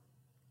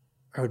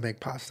 I would make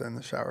pasta in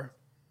the shower.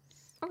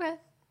 Okay.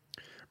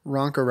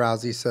 Ronka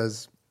Rousey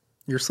says,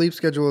 your sleep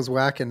schedule is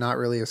whack and not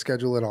really a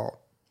schedule at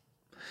all.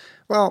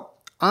 Well,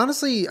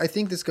 honestly, I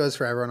think this goes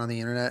for everyone on the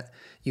internet.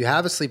 You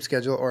have a sleep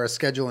schedule or a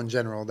schedule in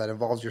general that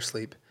involves your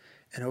sleep.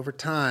 And over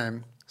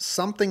time,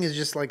 something is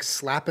just like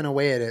slapping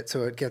away at it.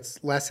 So it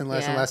gets less and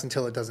less and less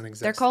until it doesn't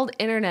exist. They're called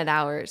internet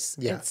hours.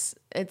 Yeah.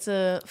 It's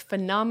a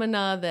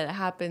phenomena that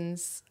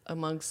happens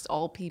amongst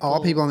all people.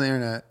 All people on the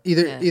internet.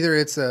 Either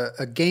it's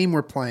a game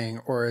we're playing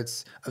or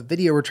it's a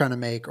video we're trying to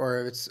make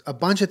or it's a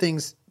bunch of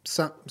things.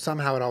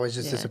 Somehow it always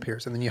just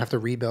disappears and then you have to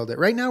rebuild it.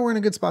 Right now we're in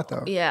a good spot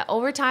though. Yeah.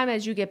 Over time,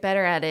 as you get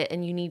better at it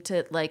and you need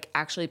to like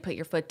actually put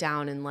your foot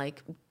down and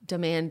like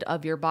demand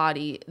of your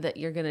body that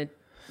you're going to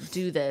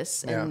do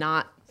this and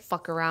not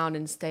fuck around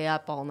and stay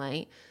up all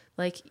night.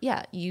 Like,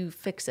 yeah, you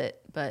fix it,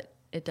 but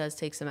it does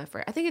take some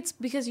effort. I think it's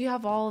because you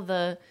have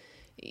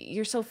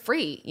you're so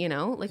free,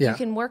 like you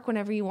can work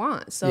whenever you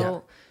want.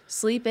 So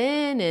sleep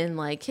in and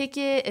like kick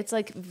it. It's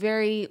like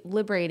very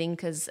liberating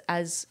because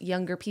as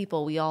younger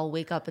people, we all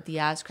wake up at the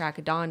ass crack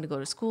of dawn to go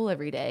to school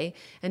every day.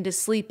 And to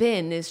sleep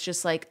in is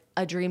just like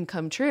a dream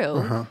come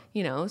true,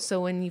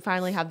 So when you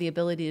finally have the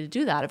ability to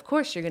do that, of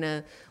course, you're going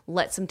to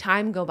let some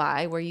time go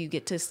by where you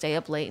get to stay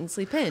up late and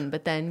sleep in.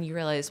 But then you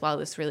realize, wow,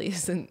 this really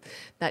isn't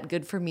that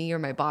good for me or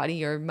my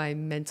body or my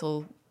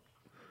mental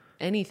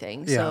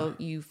anything. Yeah. So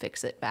you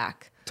fix it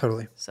back.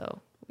 Totally.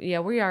 So yeah,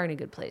 we are in a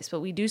good place,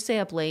 but we do stay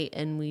up late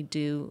and we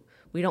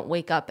don't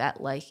wake up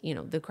at like,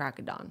 the crack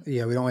of dawn.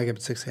 Yeah, we don't wake up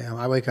at 6 a.m.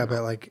 I wake up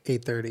at like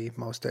 8:30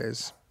 most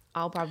days.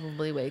 I'll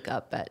probably wake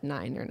up at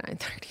 9 or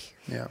 9:30.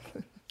 Yeah.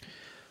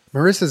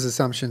 Marissa's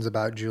assumptions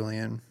about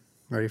Julian.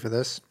 Ready for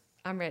this?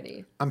 I'm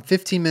ready. I'm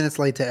 15 minutes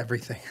late to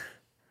everything.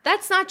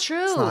 That's not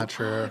true. It's not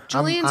true.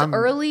 Julian's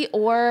early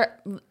or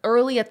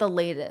early at the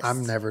latest.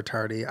 I'm never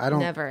tardy. I don't.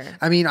 Never.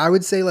 I mean, I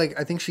would say like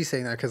I think she's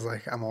saying that because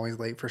like I'm always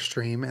late for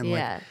stream and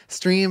like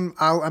stream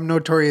I'm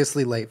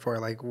notoriously late for.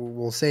 Like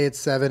we'll say it's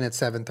 7, it's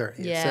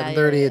 7:30. Yeah, it's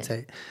 7:30, it's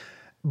 8.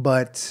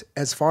 But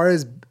as far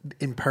as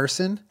in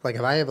person, like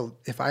if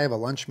I have a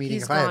lunch meeting,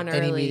 He's if I have gone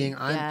any early. meeting,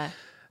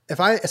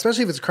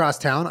 especially if it's across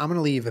town, I'm going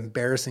to leave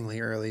embarrassingly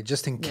early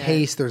just in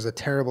case there's a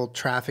terrible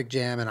traffic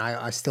jam and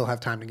I still have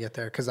time to get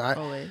there because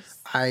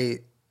I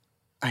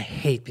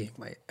hate being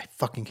late. I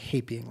fucking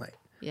hate being late.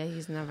 Yeah,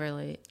 he's never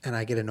late. And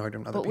I get annoyed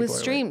when other people But with are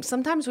stream, late.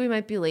 Sometimes we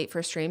might be late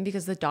for stream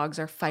because the dogs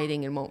are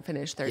fighting and won't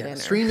finish their dinner.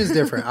 Stream is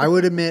different. I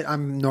would admit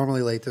I'm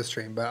normally late to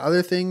stream, but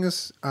other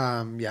things,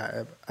 I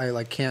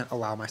like can't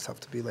allow myself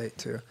to be late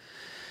too.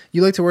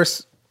 You like to wear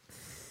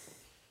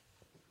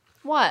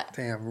What?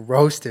 Damn,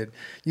 roasted.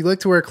 You like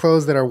to wear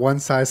clothes that are one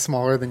size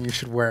smaller than you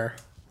should wear.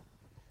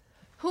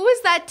 Who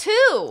is that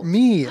to?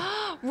 Me.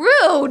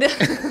 Rude.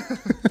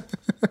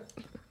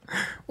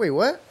 Wait,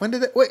 what? When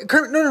did that? Wait,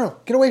 Kermit, no.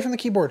 Get away from the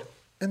keyboard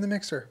and the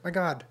mixer. My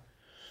God.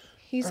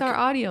 He's our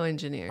audio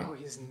engineer. Oh,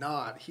 he's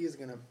not. He's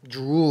going to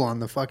drool on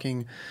the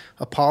fucking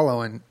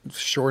Apollo and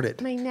short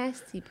it. My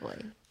nasty boy.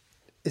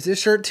 Is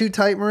this shirt too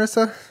tight,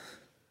 Marissa?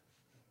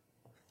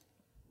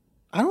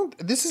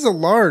 This is a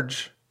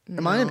large.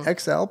 Am I an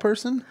XL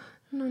person?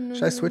 No.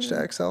 Should I switch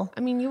to XL?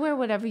 I mean, you wear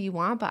whatever you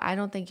want, but I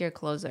don't think your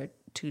clothes are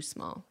too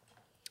small,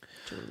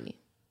 Julie.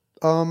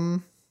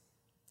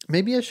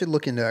 Maybe I should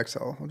look into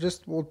XL.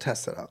 We'll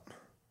test it out.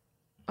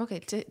 Okay,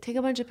 take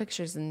a bunch of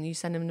pictures and you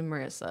send them to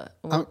Marissa.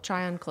 We'll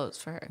try on clothes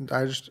for her.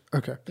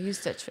 Okay. We use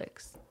Stitch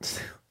Fix.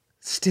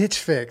 Stitch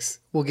Fix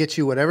will get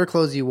you whatever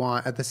clothes you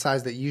want at the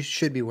size that you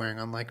should be wearing,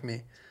 unlike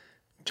me.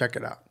 Check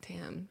it out.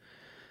 Damn.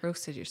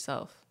 Roasted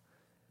yourself.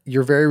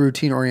 You're very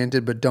routine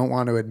oriented, but don't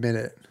want to admit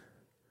it.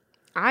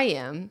 I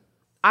am.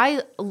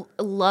 I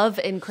love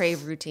and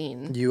crave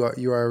routine. You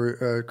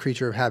are a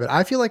creature of habit.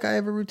 I feel like I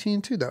have a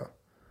routine too, though.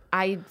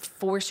 I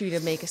force you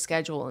to make a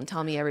schedule and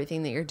tell me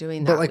everything that you're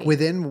doing. But like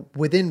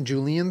within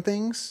Julian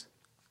things,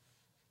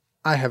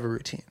 I have a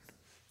routine.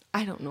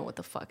 I don't know what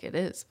the fuck it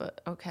is,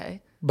 but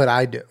okay. but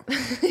I do.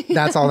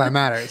 That's all that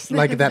matters.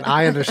 Like that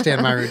I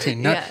understand my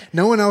routine.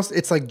 No one else.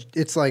 It's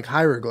like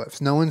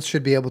hieroglyphs. No one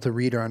should be able to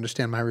read or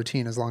understand my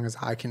routine as long as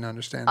I can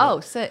understand it. Oh,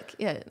 sick.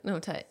 Yeah, no,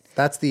 tight.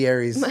 That's the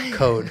Aries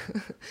code.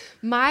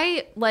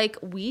 My like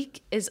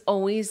week is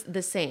always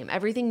the same.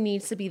 Everything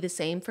needs to be the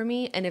same for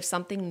me. And if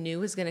something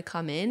new is going to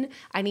come in,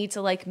 I need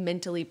to like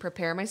mentally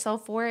prepare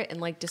myself for it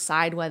and like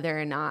decide whether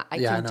or not I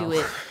can do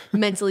it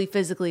mentally,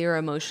 physically, or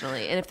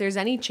emotionally. And if there's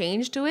any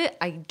change to it,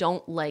 I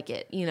don't like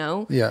it, you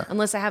know? Yeah.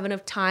 Unless I have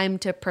enough time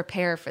to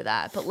prepare for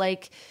that. But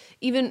like,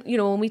 even, you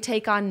know, when we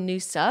take on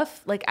new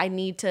stuff, like I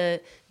need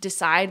to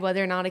decide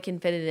whether or not I can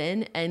fit it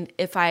in. And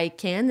if I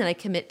can, then I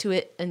commit to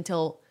it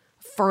until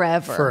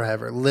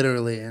forever,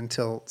 literally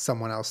until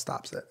someone else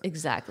stops it.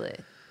 Exactly.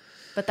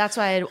 But that's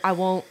why I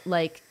won't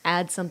like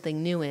add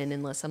something new in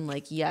unless I'm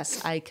like,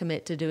 yes, I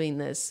commit to doing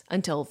this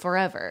until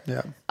forever.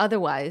 Yeah.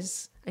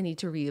 Otherwise, I need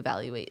to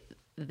reevaluate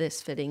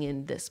this fitting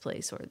in this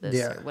place or this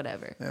or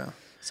whatever. Yeah.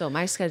 So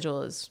my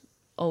schedule is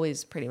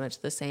always pretty much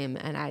the same,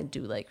 and I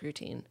do like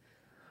routine.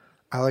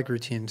 I like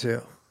routine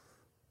too,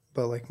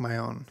 but like my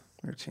own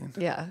routine.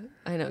 Yeah,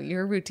 I know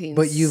your routine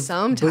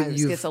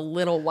sometimes gets a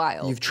little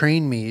wild. You've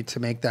trained me to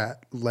make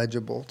that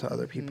legible to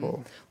other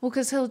people. Well,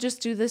 because he'll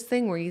just do this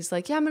thing where he's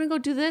like, yeah, I'm going to go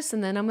do this,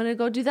 and then I'm going to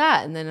go do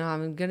that, and then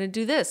I'm going to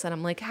do this. And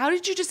I'm like, how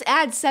did you just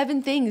add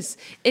 7 things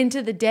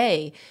into the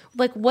day?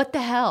 Like, what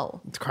the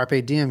hell? It's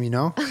carpe diem, you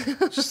know?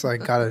 Just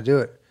like, got to do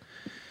it.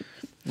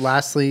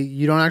 Lastly,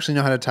 you don't actually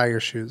know how to tie your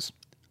shoes.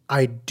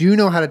 I do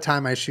know how to tie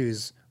my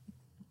shoes,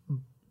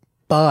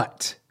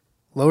 but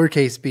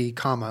lowercase b,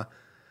 comma,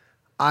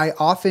 I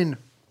often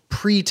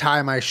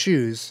pre-tie my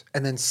shoes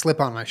and then slip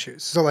on my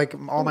shoes. So like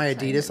all my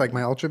Adidas, like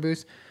my Ultra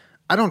Boost,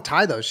 I don't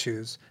tie those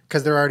shoes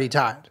because they're already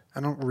tied.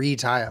 I don't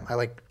re-tie them. I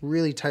like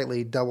really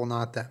tightly double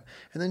knot them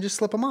and then just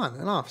slip them on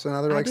and off. So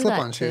now they're like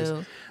slip-on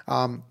shoes.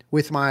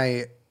 With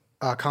my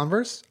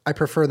Converse, I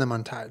prefer them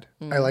untied.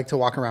 I like to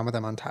walk around with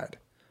them untied.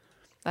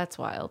 That's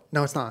wild.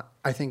 No, it's not.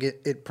 I think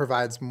it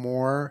provides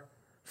more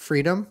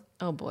freedom.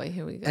 Oh boy,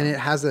 here we go. And it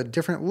has a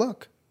different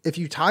look. If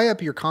you tie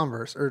up your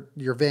Converse or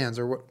your Vans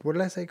or what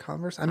did I say?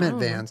 Converse? I meant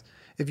Vans.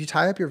 If you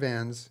tie up your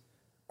Vans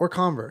or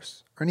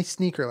Converse or any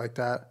sneaker like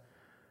that,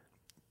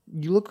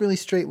 you look really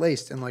straight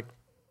laced and like,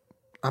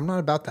 I'm not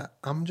about that.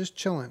 I'm just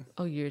chilling.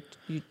 Oh, you're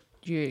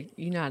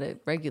not a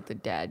regular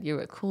dad.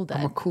 You're a cool dad.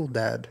 I'm a cool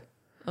dad.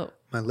 Oh,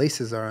 my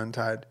laces are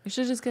untied. You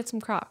should just get some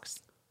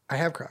Crocs. I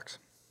have Crocs.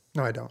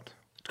 No, I don't.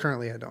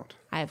 Currently, I don't.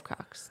 I have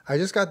Crocs. I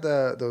just got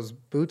those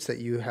boots that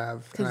you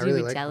have. Because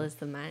you were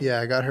jealous of mine. Yeah,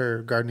 I got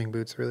her gardening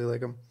boots. I really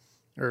like them.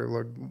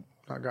 Or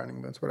not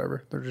gardening boots,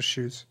 whatever. They're just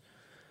shoes.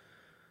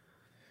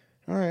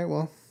 All right,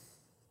 well,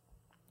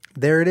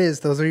 there it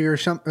is. Those are your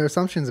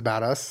assumptions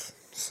about us.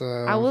 So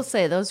I will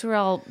say those were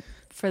all,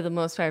 for the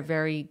most part,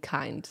 very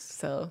kind.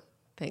 So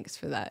thanks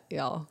for that,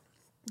 y'all.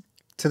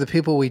 To the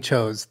people we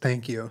chose,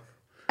 thank you.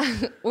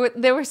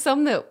 There were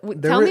some that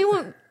tell me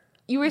what.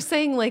 You were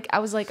saying, like, I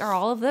was like, are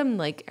all of them,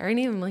 like, are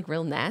any of them, like,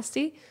 real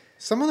nasty?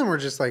 Some of them were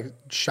just, like,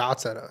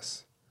 shots at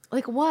us.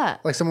 Like what?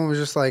 Like, someone was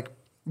just like,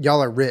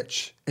 y'all are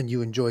rich, and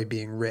you enjoy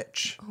being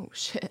rich. Oh,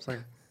 shit. It's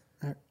like,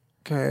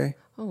 okay.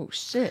 Oh,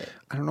 shit.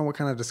 I don't know what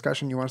kind of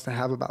discussion you want us to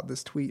have about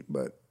this tweet,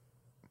 but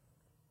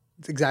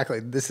it's exactly,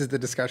 this is the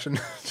discussion.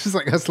 Just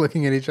like us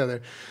looking at each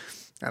other.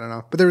 I don't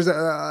know. But there was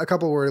a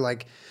couple where,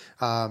 like,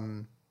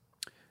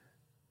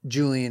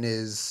 Julian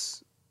is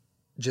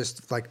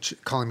just like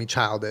calling me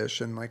childish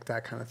and like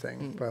that kind of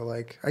thing. But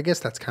like, I guess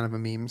that's kind of a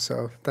meme,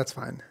 so that's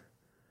fine.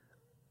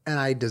 And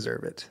I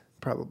deserve it,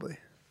 probably.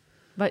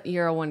 But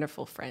you're a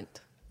wonderful friend.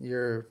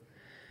 I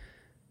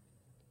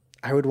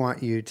would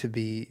want you to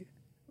be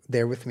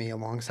there with me,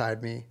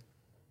 alongside me,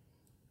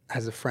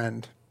 as a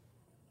friend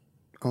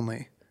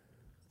only,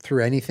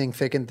 through anything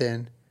thick and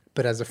thin,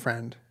 but as a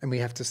friend. And we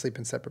have to sleep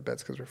in separate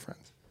beds because we're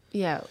friends.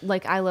 Yeah,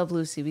 like I Love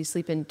Lucy. We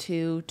sleep in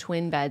 2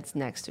 twin beds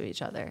next to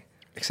each other.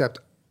 Except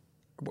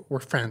we're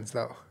friends,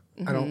 though.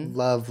 Mm-hmm. I don't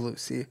love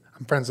Lucy.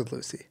 I'm friends with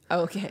Lucy.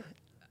 Oh, okay.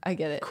 I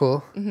get it.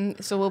 Cool.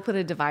 Mm-hmm. So we'll put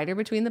a divider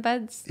between the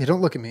beds? Yeah,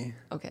 don't look at me.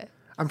 Okay.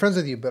 I'm friends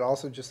with you, but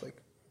also just like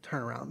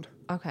turn around.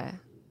 Okay.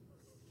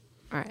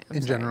 All right.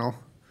 In general.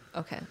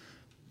 Okay.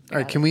 All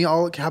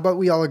right. How about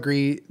we all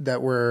agree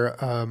that we're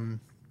going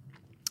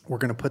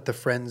to put the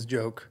friends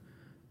joke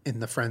in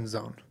the friend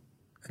zone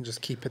and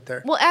just keep it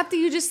there? Well, after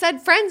you just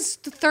said friends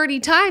 30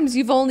 times,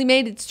 you've only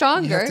made it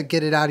stronger. You have to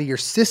get it out of your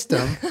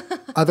system.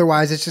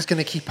 Otherwise, it's just going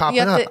to keep popping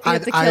up. You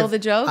have to kill the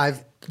joke?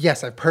 I've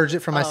purged it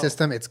from my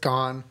system. It's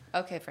gone.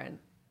 Okay, friend.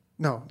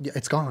 No,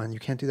 it's gone. You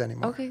can't do that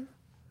anymore. Okay,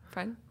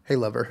 friend. Hey,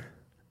 lover.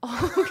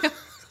 Oh, okay.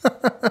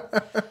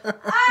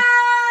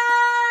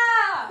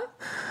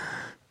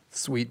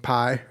 Sweet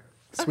pie.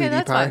 Sweetie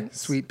pie. Fine.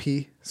 Sweet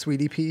pea.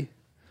 Sweetie pea.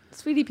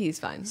 Sweetie pea's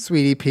fine.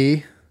 Sweetie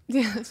pea.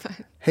 Yeah, that's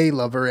fine. Hey,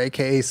 lover,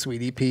 a.k.a.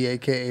 Sweetie pea,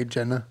 a.k.a.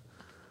 Jenna.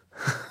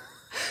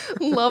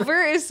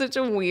 Lover is such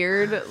a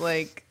weird,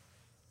 like,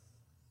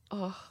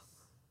 I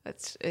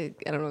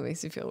don't know, it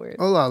makes me feel weird.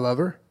 Hola,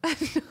 lover.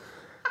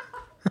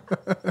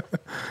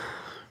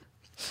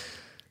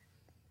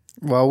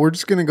 Well, we're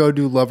just going to go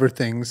do lover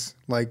things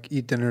like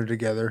eat dinner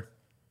together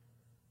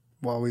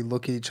while we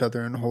look at each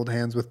other and hold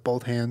hands with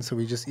both hands. So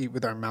we just eat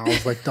with our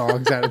mouths like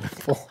dogs out of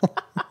the bowl.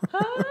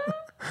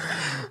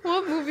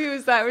 What movie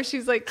was that where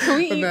she's like, can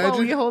we eat while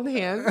we hold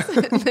hands?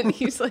 And then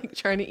he's like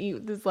trying to eat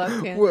with his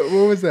left hand. What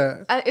was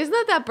that?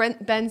 Isn't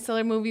that Ben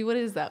Stiller movie? What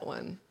is that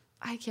one?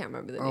 I can't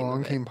remember the name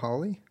Along of it. Came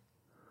Polly?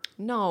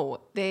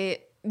 No,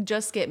 they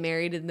just get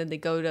married and then they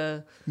go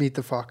to... Meet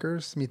the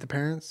Fockers? Meet the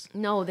parents?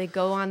 No, they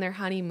go on their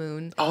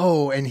honeymoon.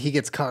 Oh, and he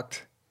gets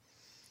cucked.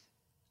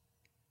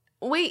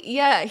 Wait,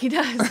 yeah, he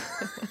does.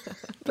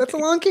 That's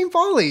Along Came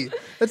Polly.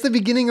 That's the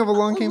beginning of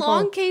Along Came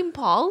Polly. Along Came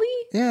Polly?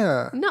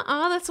 Yeah.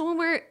 Nuh-uh, that's the one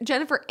where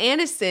Jennifer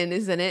Aniston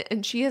is in it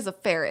and she has a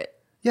ferret.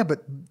 Yeah,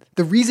 but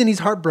the reason he's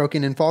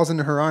heartbroken and falls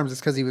into her arms is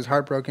because he was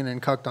heartbroken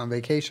and cucked on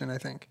vacation, I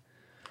think.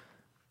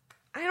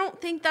 I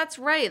don't think that's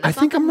right. That's I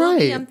think not the I'm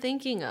movie right. I'm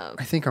thinking of.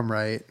 I think I'm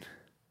right.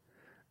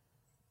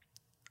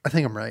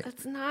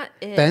 That's not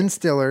it. Ben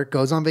Stiller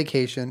goes on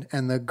vacation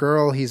and the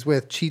girl he's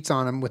with cheats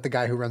on him with the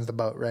guy who runs the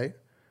boat, right?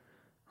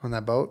 On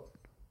that boat?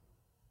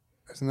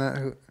 Isn't that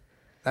who?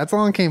 That's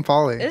Along Came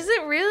Polly. Is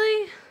it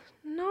really?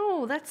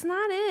 No, that's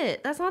not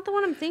it. That's not the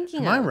one I'm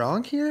thinking Am of. I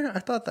wrong here? I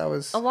thought that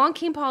was... Along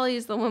Came Polly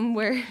is the one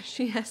where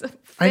she has a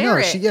ferret. I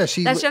know,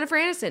 she... That's Jennifer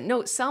Aniston.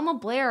 No, Selma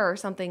Blair or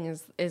something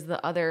is the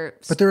other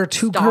But there are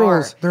two star.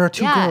 girls. There are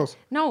two girls.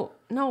 No,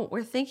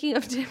 we're thinking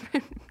of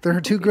different... There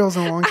are two girls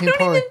in Along Came I don't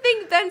Polly. even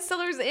think Ben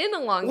Stiller's in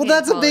Along Well, Came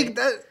that's Polly. a big...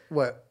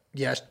 What?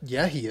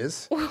 Yeah, he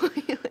is.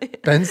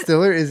 Ben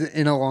Stiller is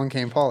in Along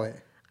Came Polly.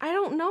 I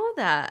don't know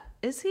that.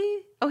 Is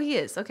he? Oh, he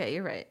is. Okay,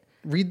 you're right.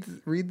 Read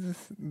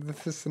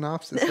the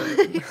synopsis.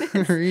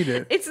 Read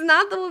it. It's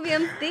not the movie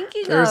I'm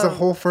thinking There's of. a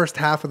whole first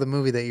half of the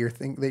movie that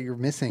you're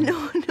missing.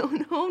 No.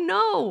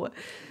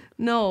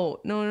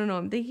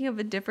 I'm thinking of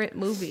a different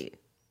movie.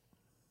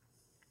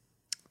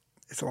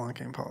 It's Along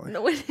Came Polly.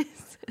 No, it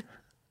isn't.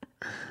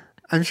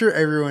 I'm sure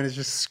everyone is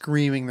just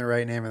screaming the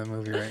right name of the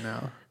movie right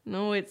now.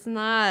 No, it's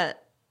not.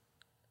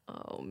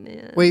 Oh,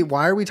 man. Wait,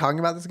 why are we talking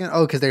about this again?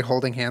 Oh, because they're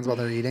holding hands while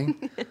they're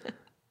eating?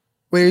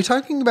 Wait, are you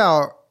talking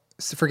about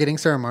Forgetting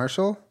Sarah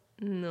Marshall?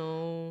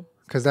 No.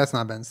 Because that's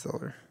not Ben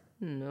Stiller.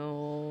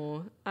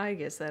 No. I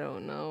guess I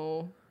don't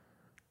know.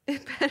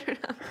 It better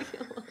not be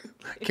Along.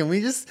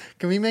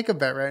 Can we make a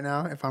bet right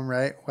now? If I'm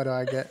right, what do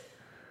I get?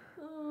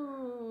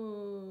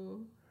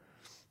 Oh.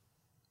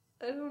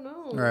 I don't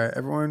know. All right,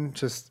 everyone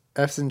just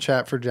F's in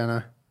chat for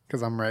Jenna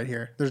because I'm right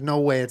here. There's no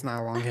way it's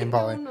not Along Came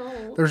Polly. I don't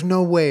know. There's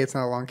no way it's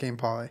not Along Came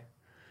Polly.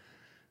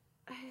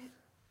 I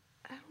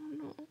don't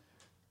know.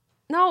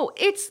 No,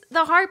 it's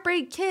The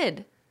Heartbreak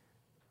Kid.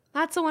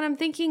 That's the one I'm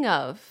thinking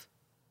of.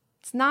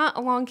 It's not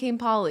Along Came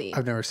Polly.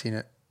 I've never seen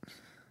it.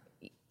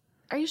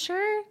 Are you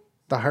sure?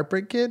 The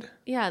Heartbreak Kid?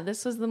 Yeah,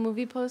 this was the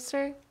movie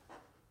poster.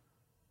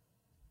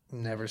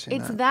 Never seen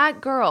It's that.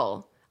 that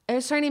girl.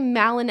 Is her name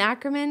Malin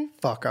Ackerman?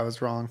 Fuck, I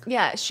was wrong.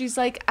 Yeah, she's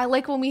like, I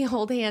like when we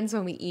hold hands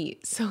when we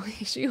eat. So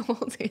she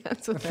holds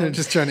hands with They're him.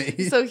 just trying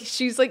to eat. So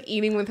she's like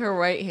eating with her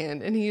right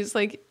hand, and he's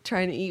like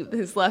trying to eat with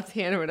his left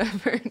hand or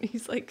whatever. And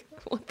he's like,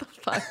 "What the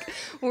fuck?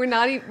 We're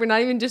not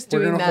even just We're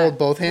doing gonna that." hold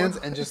both hands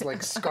and just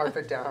like scarf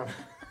it down.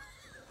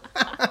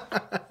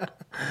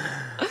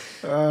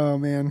 Oh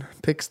man,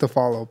 picks to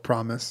follow.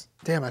 Promise.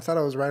 Damn, I thought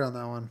I was right on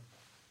that one.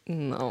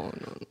 No.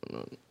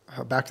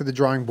 Back to the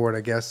drawing board,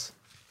 I guess.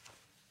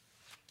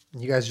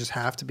 You guys just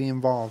have to be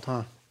involved,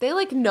 huh? They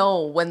like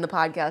know when the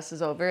podcast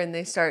is over, and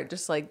they start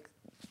just like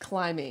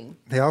climbing.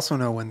 They also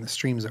know when the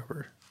stream's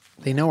over.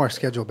 They know our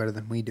schedule better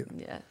than we do.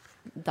 Yeah,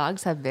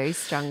 dogs have very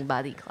strong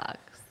body clocks.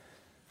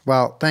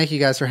 Well, thank you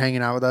guys for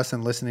hanging out with us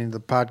and listening to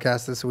the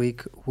podcast this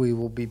week. We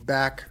will be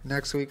back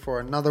next week for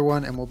another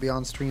one, and we'll be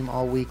on stream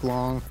all week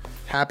long.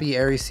 Happy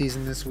Aries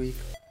season this week.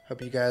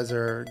 Hope you guys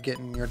are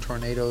getting your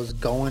tornadoes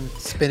going,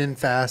 spinning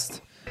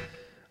fast.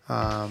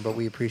 But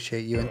we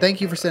appreciate you. And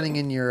thank you for sending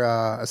in your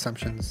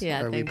assumptions.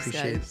 Yeah, we thanks,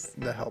 appreciate guys.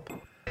 the help.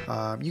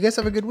 You guys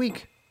have a good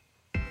week.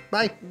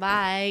 Bye.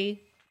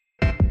 Bye.